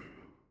bed.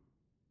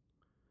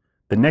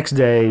 The next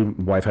day,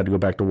 wife had to go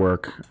back to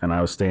work, and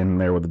I was standing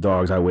there with the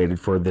dogs. I waited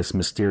for this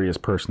mysterious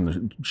person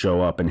to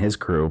show up, and his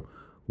crew.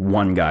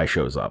 One guy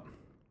shows up.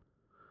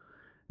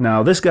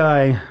 Now, this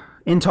guy,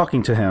 in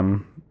talking to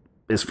him,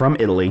 is from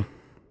Italy,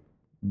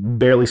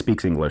 barely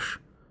speaks English.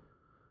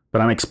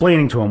 But I'm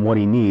explaining to him what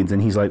he needs,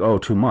 and he's like, oh,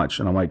 too much.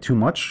 And I'm like, too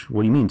much?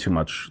 What do you mean too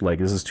much? Like,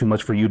 is this too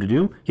much for you to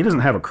do? He doesn't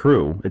have a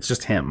crew. It's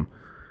just him.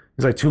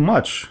 He's like, too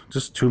much.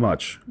 Just too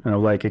much. And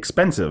I'm like,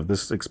 expensive.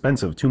 This is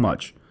expensive. Too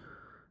much.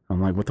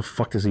 I'm like, what the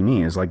fuck does he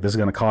mean? It's like, this is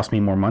going to cost me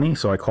more money?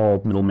 So I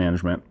called middle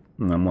management,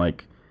 and I'm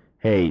like,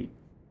 hey,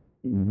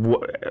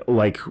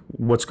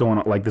 what's going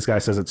on? Like, this guy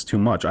says it's too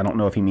much. I don't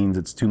know if he means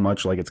it's too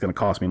much, like it's going to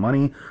cost me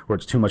money, or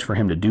it's too much for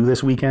him to do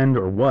this weekend,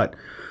 or what.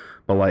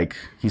 But, like,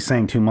 he's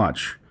saying too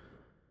much.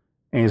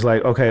 And he's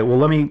like, okay, well,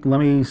 let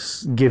me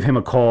give him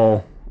a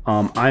call.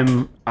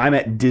 I'm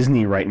at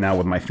Disney right now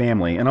with my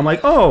family. And I'm like,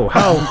 oh,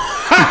 how...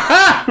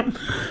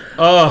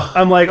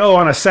 I'm like, oh,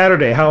 on a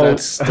Saturday, how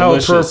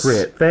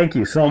appropriate. Thank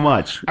you so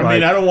much. I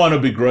mean, I don't want to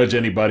begrudge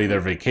anybody their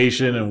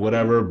vacation and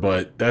whatever,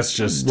 but that's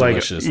just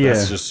delicious. Yeah.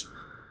 That's just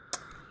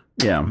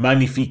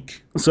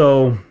magnifique.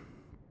 So,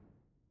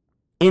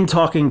 in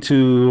talking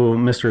to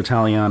Mr.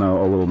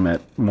 Italiano a little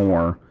bit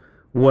more,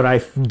 what I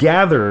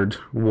gathered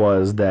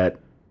was that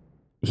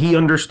he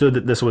understood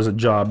that this was a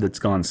job that's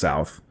gone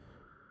south,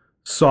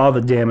 saw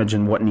the damage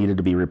and what needed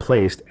to be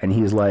replaced, and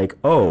he's like,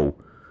 oh,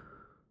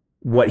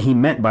 what he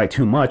meant by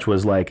too much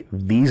was like,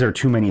 these are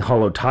too many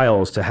hollow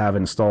tiles to have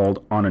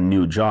installed on a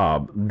new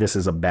job. This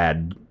is a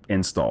bad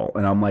install.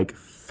 And I'm like,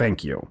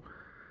 thank you.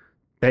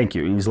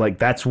 He's like,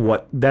 that's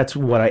what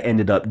I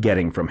ended up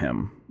getting from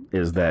him,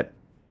 is that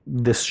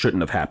this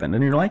shouldn't have happened.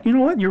 And you're like, you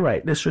know what? You're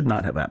right. This should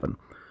not have happened.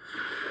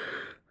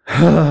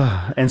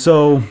 And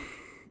so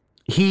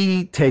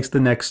he takes the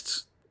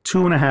next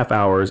 2.5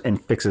 hours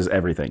and fixes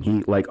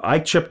everything. I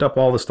chipped up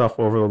all the stuff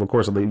over the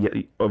course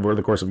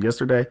of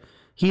yesterday.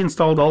 He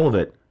installed all of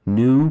it,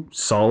 new,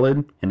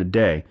 solid, in a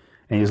day.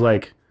 And he's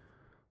like,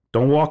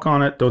 don't walk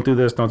on it, don't do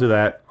this, don't do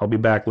that. I'll be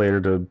back later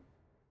to,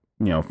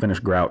 finish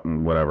grout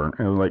and whatever.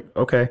 And I was like,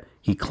 okay.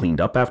 He cleaned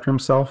up after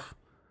himself.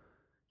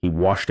 He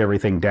washed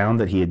everything down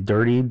that he had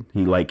dirtied.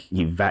 He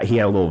had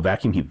a little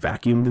vacuum. He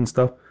vacuumed and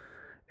stuff.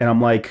 And I'm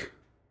like,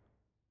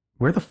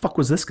 where the fuck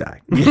was this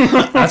guy?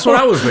 That's what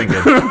I was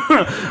thinking.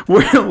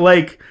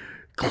 We're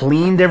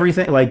cleaned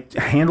everything,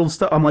 handled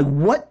stuff. I'm like,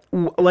 what?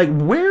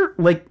 Where?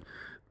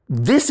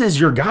 This is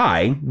your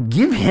guy.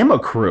 Give him a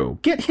crew.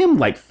 Get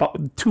him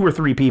 2 or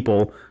 3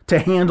 people to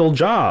handle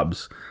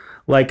jobs.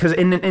 Because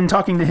in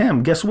talking to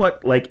him, guess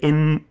what?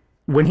 When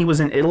he was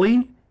in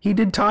Italy, he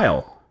did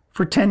tile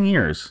for 10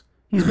 years.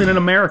 He's been in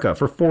America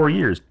for 4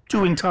 years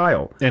doing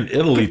tile. And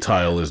Italy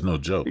tile is no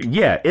joke.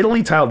 Yeah,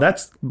 Italy tile.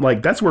 That's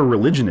where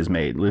religion is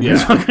made. Yeah.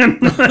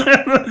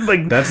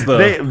 That's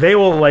they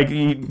will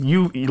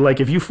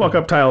if you fuck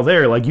up tile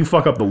there, you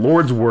fuck up the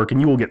Lord's work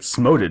and you will get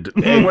smoted.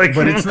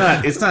 But it's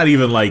not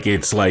even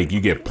it's you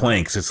get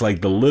planks. It's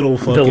the little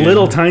fucking, the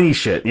little tiny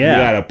shit. Yeah,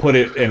 you gotta put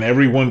it, and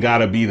everyone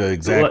gotta be the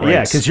exact right.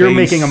 Yeah, because you're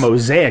making a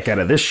mosaic out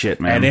of this shit,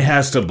 man. And it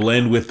has to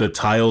blend with the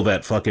tile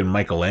that fucking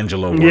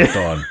Michelangelo worked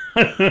on.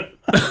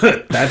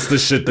 That's the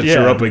shit that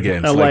you're up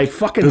against.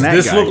 Fucking does that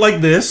this guy look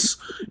like this?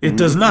 It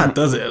does not,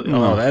 does it?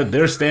 Oh,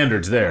 there's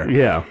standards there.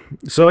 Yeah.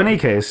 So in any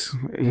case,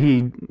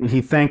 he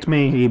thanked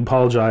me. He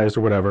apologized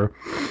or whatever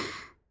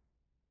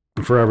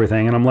for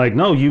everything, and I'm like,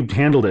 no, you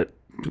handled it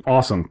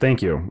awesome.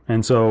 Thank you.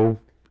 And so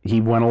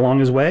he went along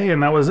his way,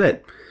 and that was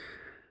it.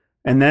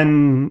 And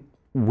then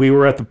we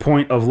were at the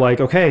point of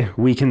okay,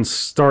 we can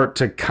start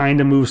to kind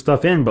of move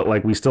stuff in,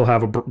 but we still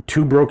have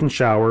 2 broken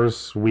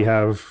showers. We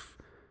have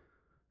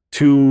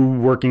 2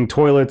 working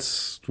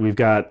toilets. We've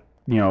got,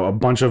 a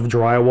bunch of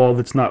drywall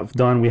that's not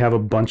done. We have a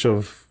bunch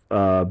of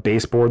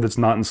baseboard that's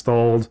not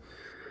installed.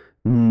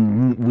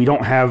 We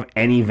don't have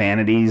any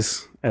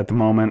vanities at the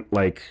moment.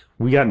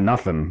 We got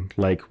nothing.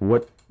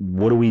 What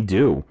do we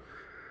do?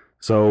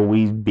 So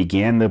we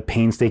began the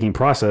painstaking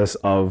process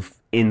of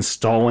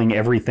installing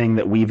everything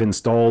that we've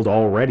installed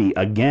already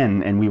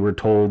again, and we were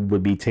told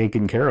would be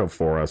taken care of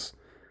for us,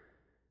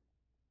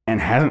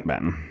 and hasn't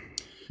been.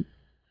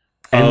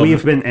 And we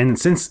have been, and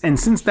since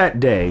that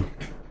day,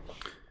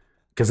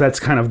 because that's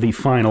kind of the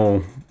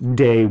final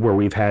day where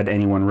we've had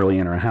anyone really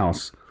in our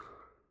house.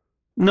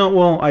 No,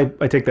 well, I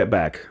take that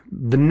back.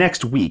 The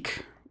next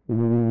week,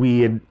 we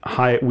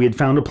had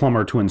found a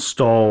plumber to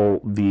install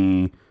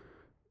the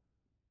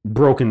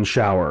broken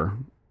shower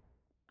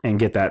and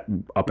get that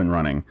up and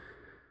running.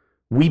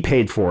 We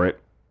paid for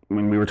it. I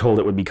mean, we were told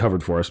it would be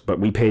covered for us, but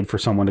we paid for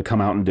someone to come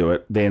out and do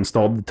it. They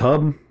installed the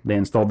tub. They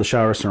installed the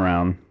shower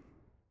surround.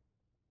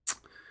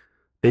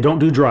 They don't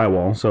do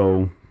drywall,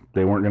 so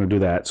they weren't going to do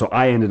that. So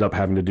I ended up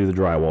having to do the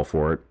drywall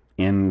for it.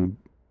 And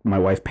my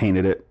wife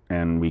painted it,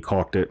 and we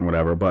caulked it and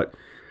whatever. But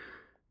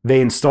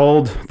they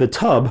installed the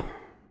tub,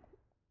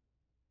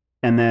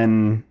 and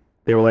then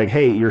They were like,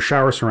 "Hey, your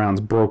shower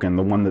surround's broken.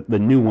 The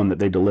new one that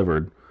they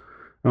delivered."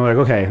 And I'm like,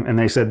 "Okay." And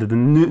they said that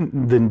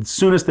the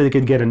soonest they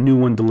could get a new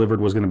one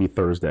delivered was going to be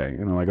Thursday.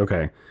 And I'm like,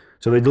 "Okay."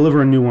 So they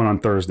deliver a new one on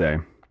Thursday.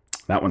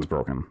 That one's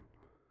broken.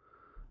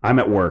 I'm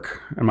at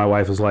work, and my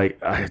wife is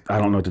like, I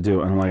don't know what to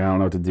do. And I'm like, I don't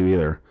know what to do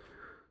either.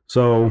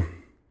 So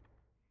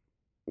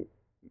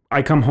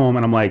I come home,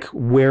 and I'm like,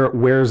 where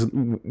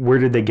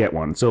did they get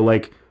one? So,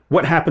 like,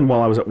 what happened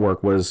while I was at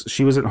work was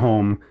she was at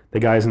home. The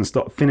guys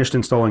finished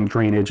installing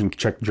drainage and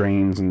checked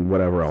drains and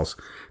whatever else.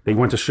 They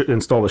went to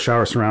install the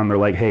shower surround. They're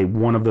like, hey,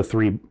 one of the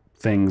 3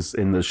 things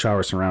in the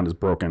shower surround is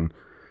broken.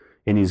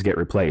 It needs to get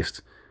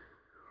replaced.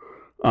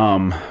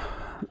 That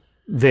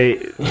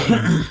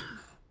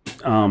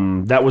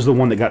was the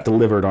one that got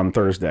delivered on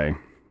Thursday.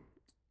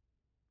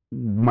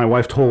 My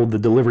wife told the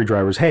delivery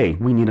drivers, hey,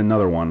 we need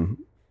another one.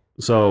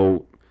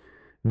 So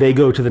they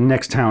go to the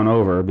next town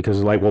over because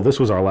they're like, well, this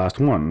was our last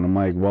one. And I'm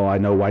like, well, I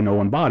know why no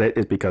one bought it.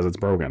 It's because it's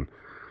broken.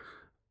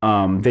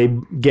 They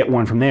get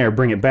one from there,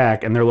 bring it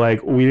back, and they're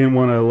like, we didn't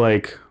want to,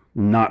 like,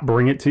 not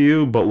bring it to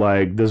you, but,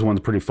 like, this one's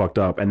pretty fucked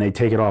up. And they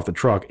take it off the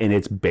truck, and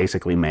it's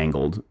basically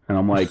mangled. And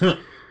I'm like,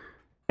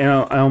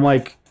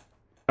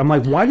 I'm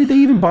like, why did they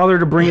even bother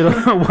to bring it?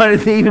 Why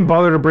did they even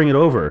bother to bring it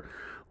over?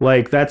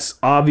 Like, that's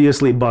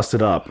obviously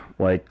busted up.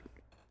 Like,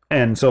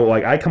 and so,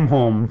 like, I come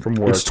home from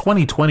work. It's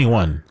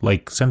 2021.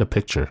 Like, send a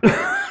picture.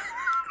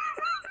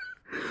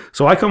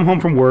 So I come home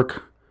from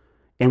work,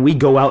 and we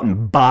go out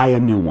and buy a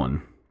new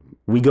one.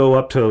 We go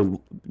up to.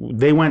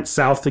 They went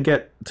south to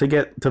get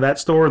to that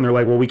store, and they're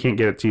like, well, we can't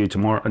get it to you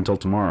until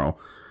tomorrow.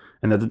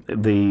 And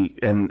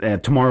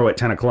and tomorrow at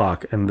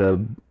 10:00,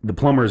 and the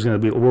plumber is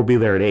we'll be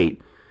there at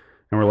 8.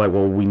 And we're like,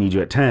 well, we need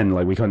you at 10.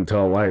 Like, we couldn't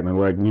tell a light. And they're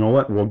like, you know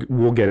what?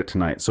 We'll get it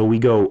tonight. So we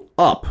go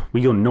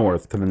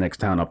north to the next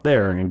town up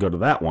there and go to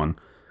that one.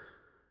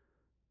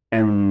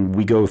 And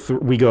we go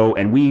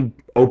and we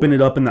open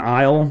it up in the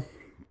aisle,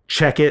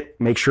 check it,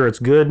 make sure it's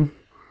good.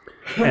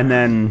 And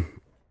then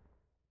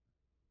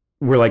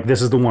we're like,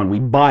 this is the one. We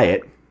buy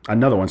it,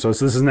 another one. So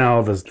this is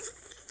now the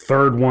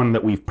 3rd one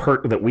that we've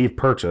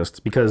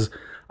purchased, because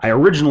I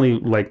originally,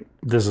 like,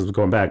 this is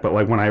going back, but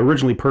like when I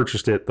originally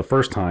purchased it the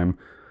first time,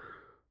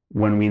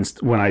 when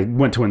I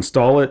went to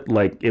install it,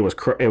 like, it was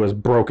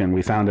broken.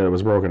 We found it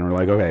was broken. We're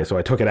like, okay, so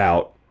I took it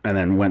out and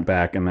then went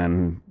back, and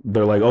then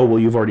they're like, oh, well,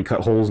 you've already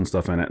cut holes and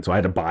stuff in it, so I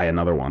had to buy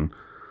another one.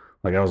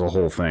 Like, that was a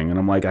whole thing, and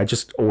I'm like, I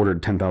just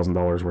ordered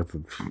 $10,000 worth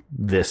of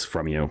this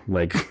from you,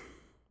 like.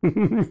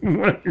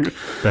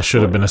 That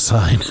should have been a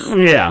sign.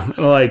 Yeah,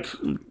 like,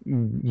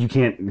 you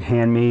can't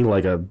hand me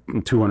like a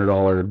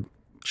 $200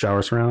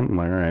 shower surround. I'm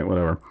like, all right,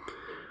 whatever.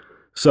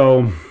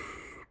 So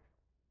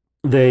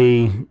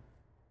this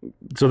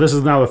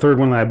is now the 3rd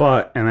one that I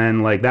bought, and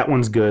then, like, that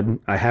one's good.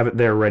 I have it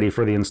there ready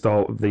for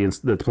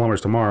the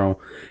plumbers tomorrow.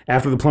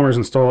 After the plumbers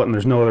install it and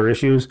there's no other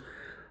issues,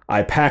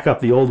 I pack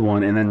up the old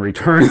one and then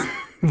return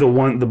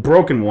the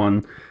broken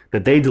one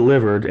that they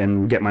delivered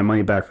and get my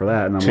money back for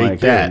that. And I'm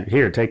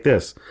here, take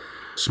this.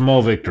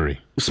 Small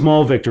victory.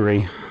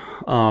 They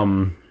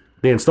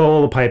install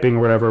all the piping or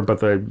whatever,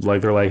 but they're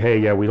like, hey,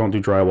 yeah, we don't do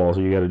drywall,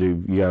 so you got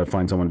to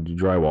find someone to do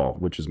drywall,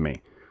 which is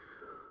me.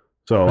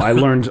 So I have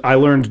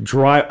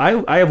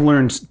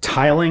learned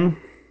tiling,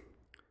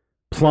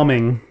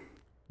 plumbing,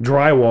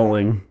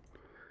 drywalling,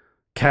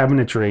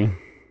 cabinetry,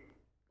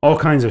 all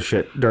kinds of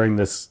shit during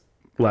this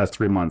last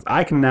 3 months.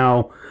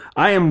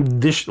 if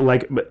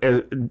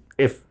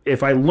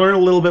I learn a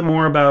little bit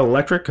more about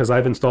electric, because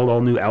I've installed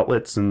all new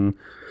outlets and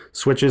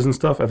switches and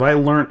stuff. If I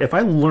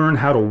learn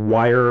how to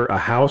wire a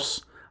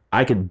house,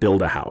 I could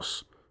build a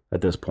house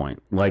at this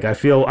point. Like, I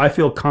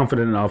feel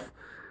confident enough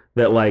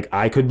that, like,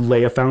 I could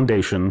lay a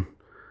foundation,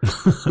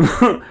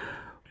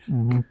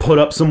 put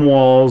up some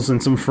walls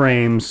and some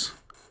frames,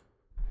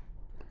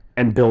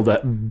 and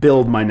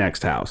build my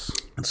next house.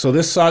 So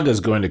this saga is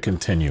going to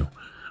continue,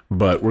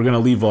 but we're going to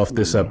leave off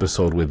this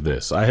episode with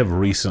this. I have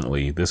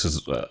recently, this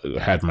is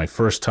had my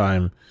first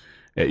time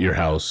at your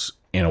house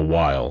in a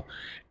while,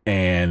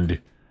 and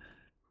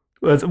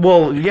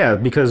well, yeah,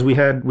 because we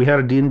had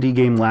a D&D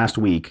game last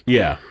week.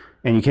 Yeah.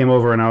 And you came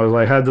over and I was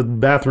like, how'd the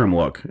bathroom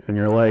look? And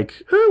you're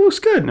like, it looks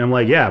good. And I'm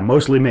like, yeah,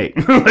 mostly me.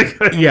 Like,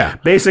 yeah.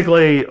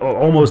 Basically,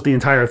 almost the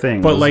entire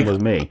thing was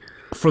me.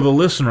 For the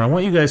listener, I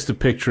want you guys to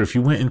picture if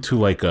you went into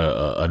like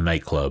a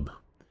nightclub,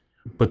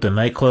 but the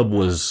nightclub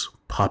was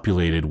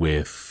populated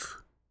with,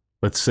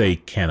 let's say,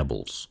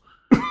 cannibals.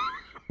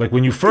 Like,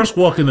 when you first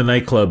walk in the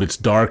nightclub, it's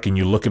dark and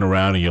you're looking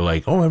around and you're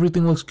like, oh,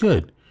 everything looks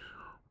good.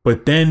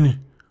 But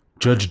then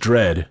Judge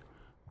Dredd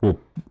will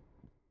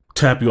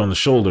tap you on the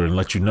shoulder and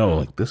let you know,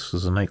 like, this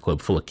is a nightclub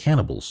full of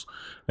cannibals.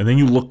 And then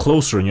you look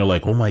closer and you're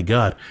like, oh my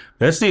God.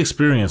 That's the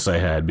experience I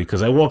had,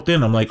 because I walked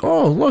in, I'm like,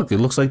 oh, look, it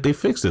looks like they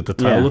fixed it. The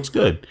tile looks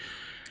good.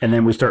 And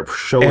then we start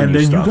showing and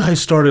then stuff. You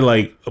guys started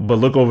like, but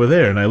look over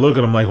there. And I look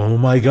and I'm like, oh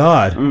my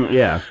God.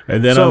 Yeah.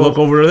 And then I look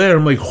over there,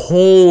 I'm like,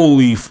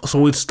 holy.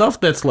 So it's stuff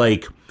that's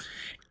like,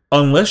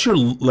 unless you're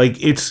like,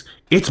 it's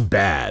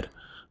bad.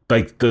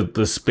 like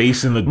the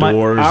space in the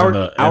doors.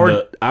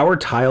 Our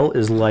tile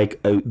is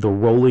like the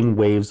rolling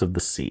waves of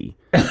the sea.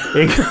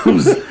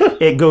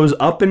 It goes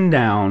up and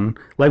down,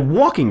 like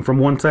walking from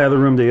one side of the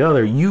room to the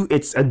other.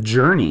 It's a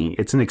journey.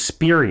 It's an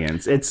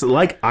experience. It's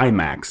like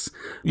IMAX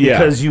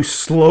because you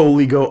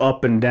slowly go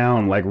up and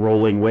down like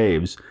rolling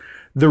waves.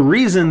 The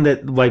reason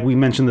that, like we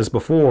mentioned this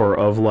before,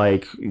 of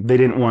like they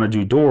didn't want to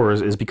do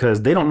doors is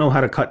because they don't know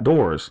how to cut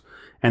doors,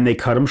 and they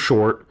cut them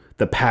short.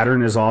 The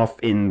pattern is off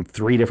in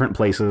 3 different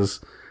places,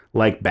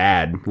 like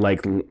bad,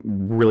 like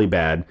really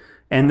bad.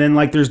 And then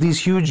like there's these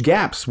huge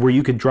gaps where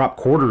you could drop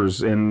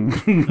quarters and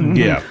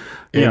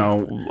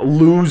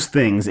lose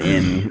things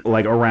in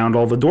like around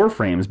all the door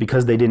frames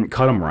because they didn't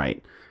cut them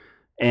right.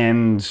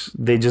 And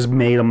they just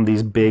made them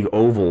these big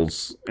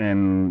ovals,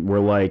 and we're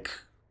like,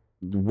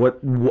 what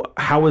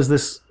how is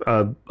this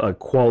a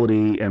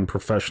quality and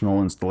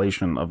professional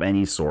installation of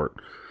any sort?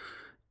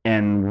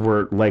 And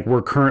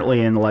we're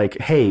currently in like,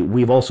 hey,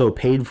 we've also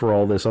paid for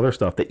all this other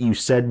stuff that you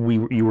said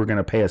you were going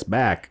to pay us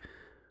back.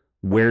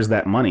 Where's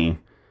that money?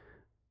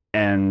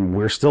 And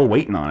we're still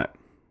waiting on it.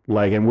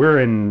 Like, and we're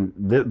in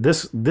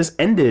this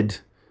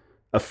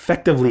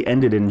effectively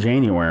ended in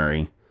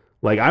January.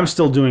 Like, I'm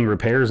still doing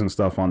repairs and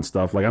stuff on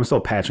stuff. Like, I'm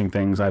still patching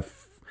things.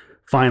 I've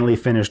finally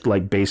finished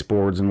like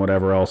baseboards and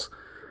whatever else.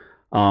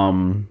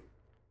 But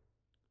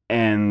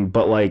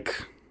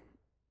like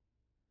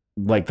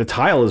the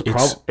tile is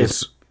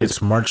it's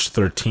March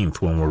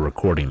 13th when we're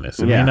recording this.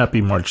 It may not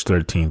be March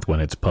 13th when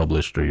it's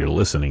published or you're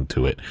listening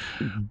to it,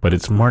 but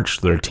it's March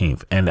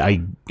 13th. And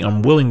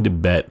I'm willing to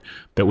bet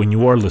that when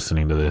you are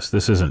listening to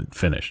this isn't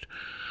finished.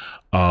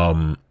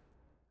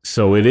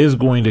 So it is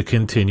going to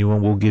continue,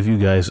 and we'll give you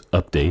guys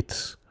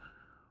updates.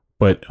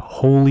 But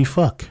holy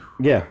fuck.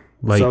 Yeah.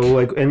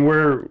 And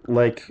we're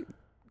like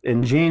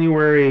in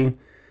January,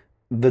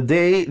 the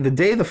day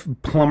the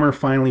plumber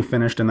finally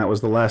finished, and that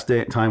was the last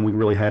time we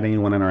really had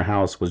anyone in our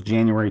house, was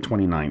January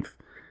 29th.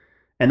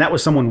 And that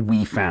was someone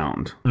we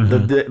found.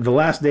 Mm-hmm. The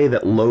last day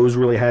that Lowe's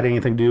really had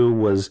anything to do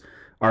was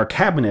our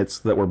cabinets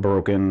that were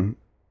broken.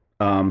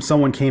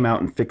 Someone came out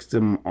and fixed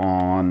them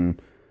on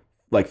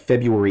like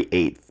February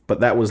 8th, but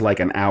that was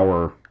like an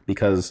hour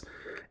because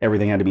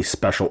everything had to be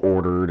special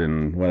ordered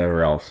and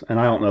whatever else. And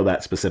I don't know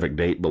that specific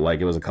date, but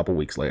like it was a couple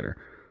weeks later,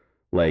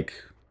 like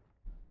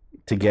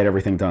to get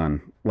everything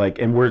done. Like,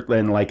 and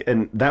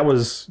that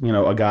was,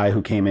 a guy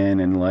who came in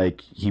and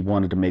like he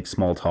wanted to make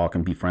small talk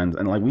and be friends.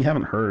 And like we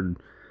haven't heard,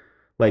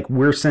 like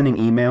we're sending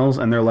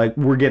emails and they're like,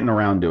 we're getting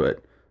around to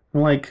it.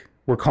 And like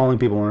we're calling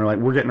people and they're like,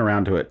 we're getting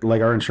around to it.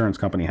 Like our insurance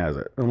company has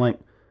it. And like,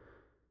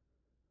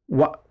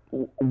 what?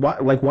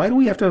 Why do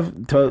we have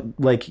to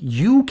like,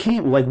 you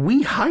can't, like,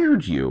 we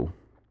hired you.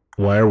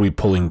 Why are we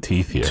pulling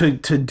teeth here?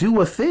 To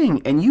do a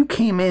thing, and you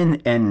came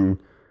in and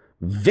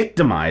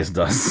victimized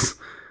us.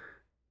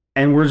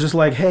 And we're just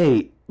like,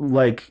 hey,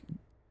 like,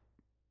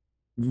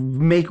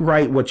 make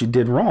right what you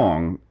did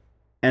wrong.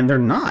 And they're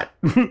not.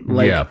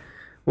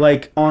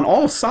 Like on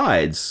all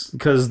sides,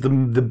 because the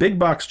big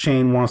box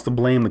chain wants to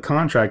blame the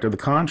contractor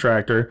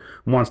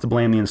wants to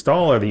blame the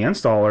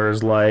installer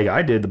is like,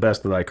 I did the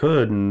best that I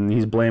could, and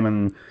he's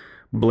blaming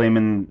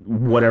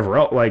whatever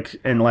else.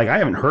 Like, and like I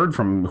haven't heard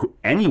from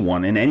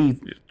anyone in any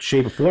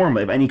shape or form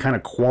of any kind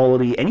of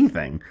quality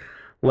anything.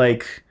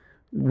 Like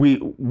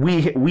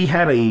we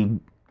had a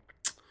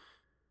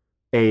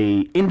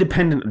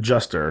independent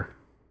adjuster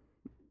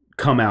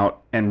come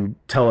out and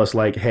tell us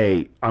like,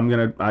 hey,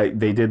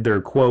 they did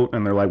their quote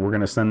and they're like, we're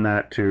gonna send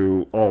that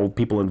to all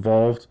people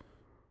involved,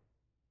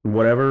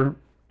 whatever.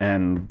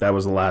 And that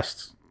was the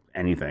last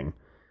anything.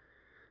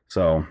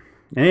 So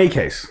in any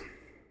case,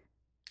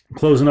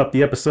 closing up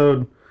the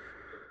episode,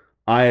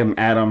 I am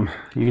Adam.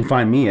 You can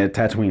find me at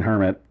Tatooine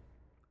Hermit.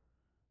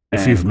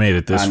 If you've made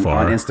it this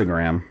far on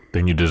Instagram,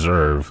 then you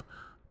deserve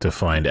to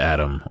find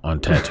Adam on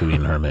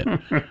Tatooine Hermit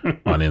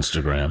on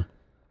Instagram.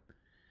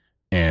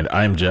 And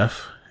I'm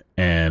Jeff.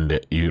 And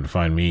you can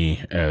find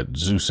me at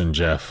Zeus and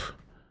Jeff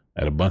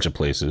at a bunch of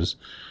places.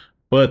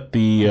 But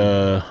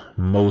the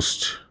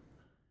most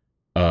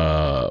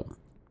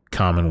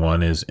common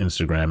one is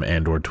Instagram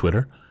and or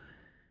Twitter.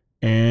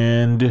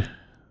 And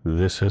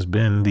this has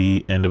been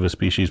the End of a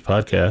Species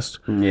podcast.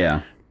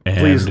 Yeah.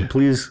 And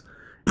please,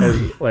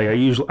 like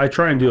I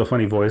try and do a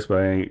funny voice, but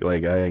I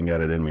ain't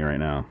got it in me right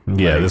now.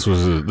 Yeah, like, this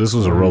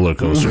was a roller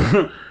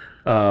coaster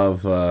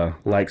of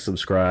like,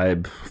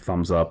 subscribe,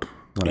 thumbs up,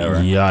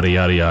 whatever. Yada,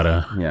 yada,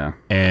 yada. Yeah.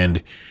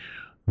 And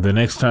the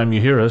next time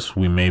you hear us,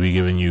 we may be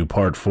giving you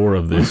part 4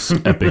 of this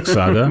epic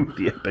saga.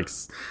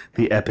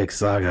 the epic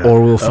saga.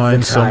 Or we'll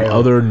find some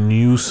other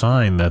new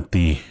sign that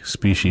the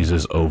species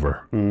is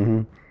over.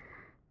 Mm-hmm.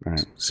 All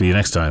right. See you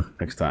next time.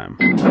 Next time.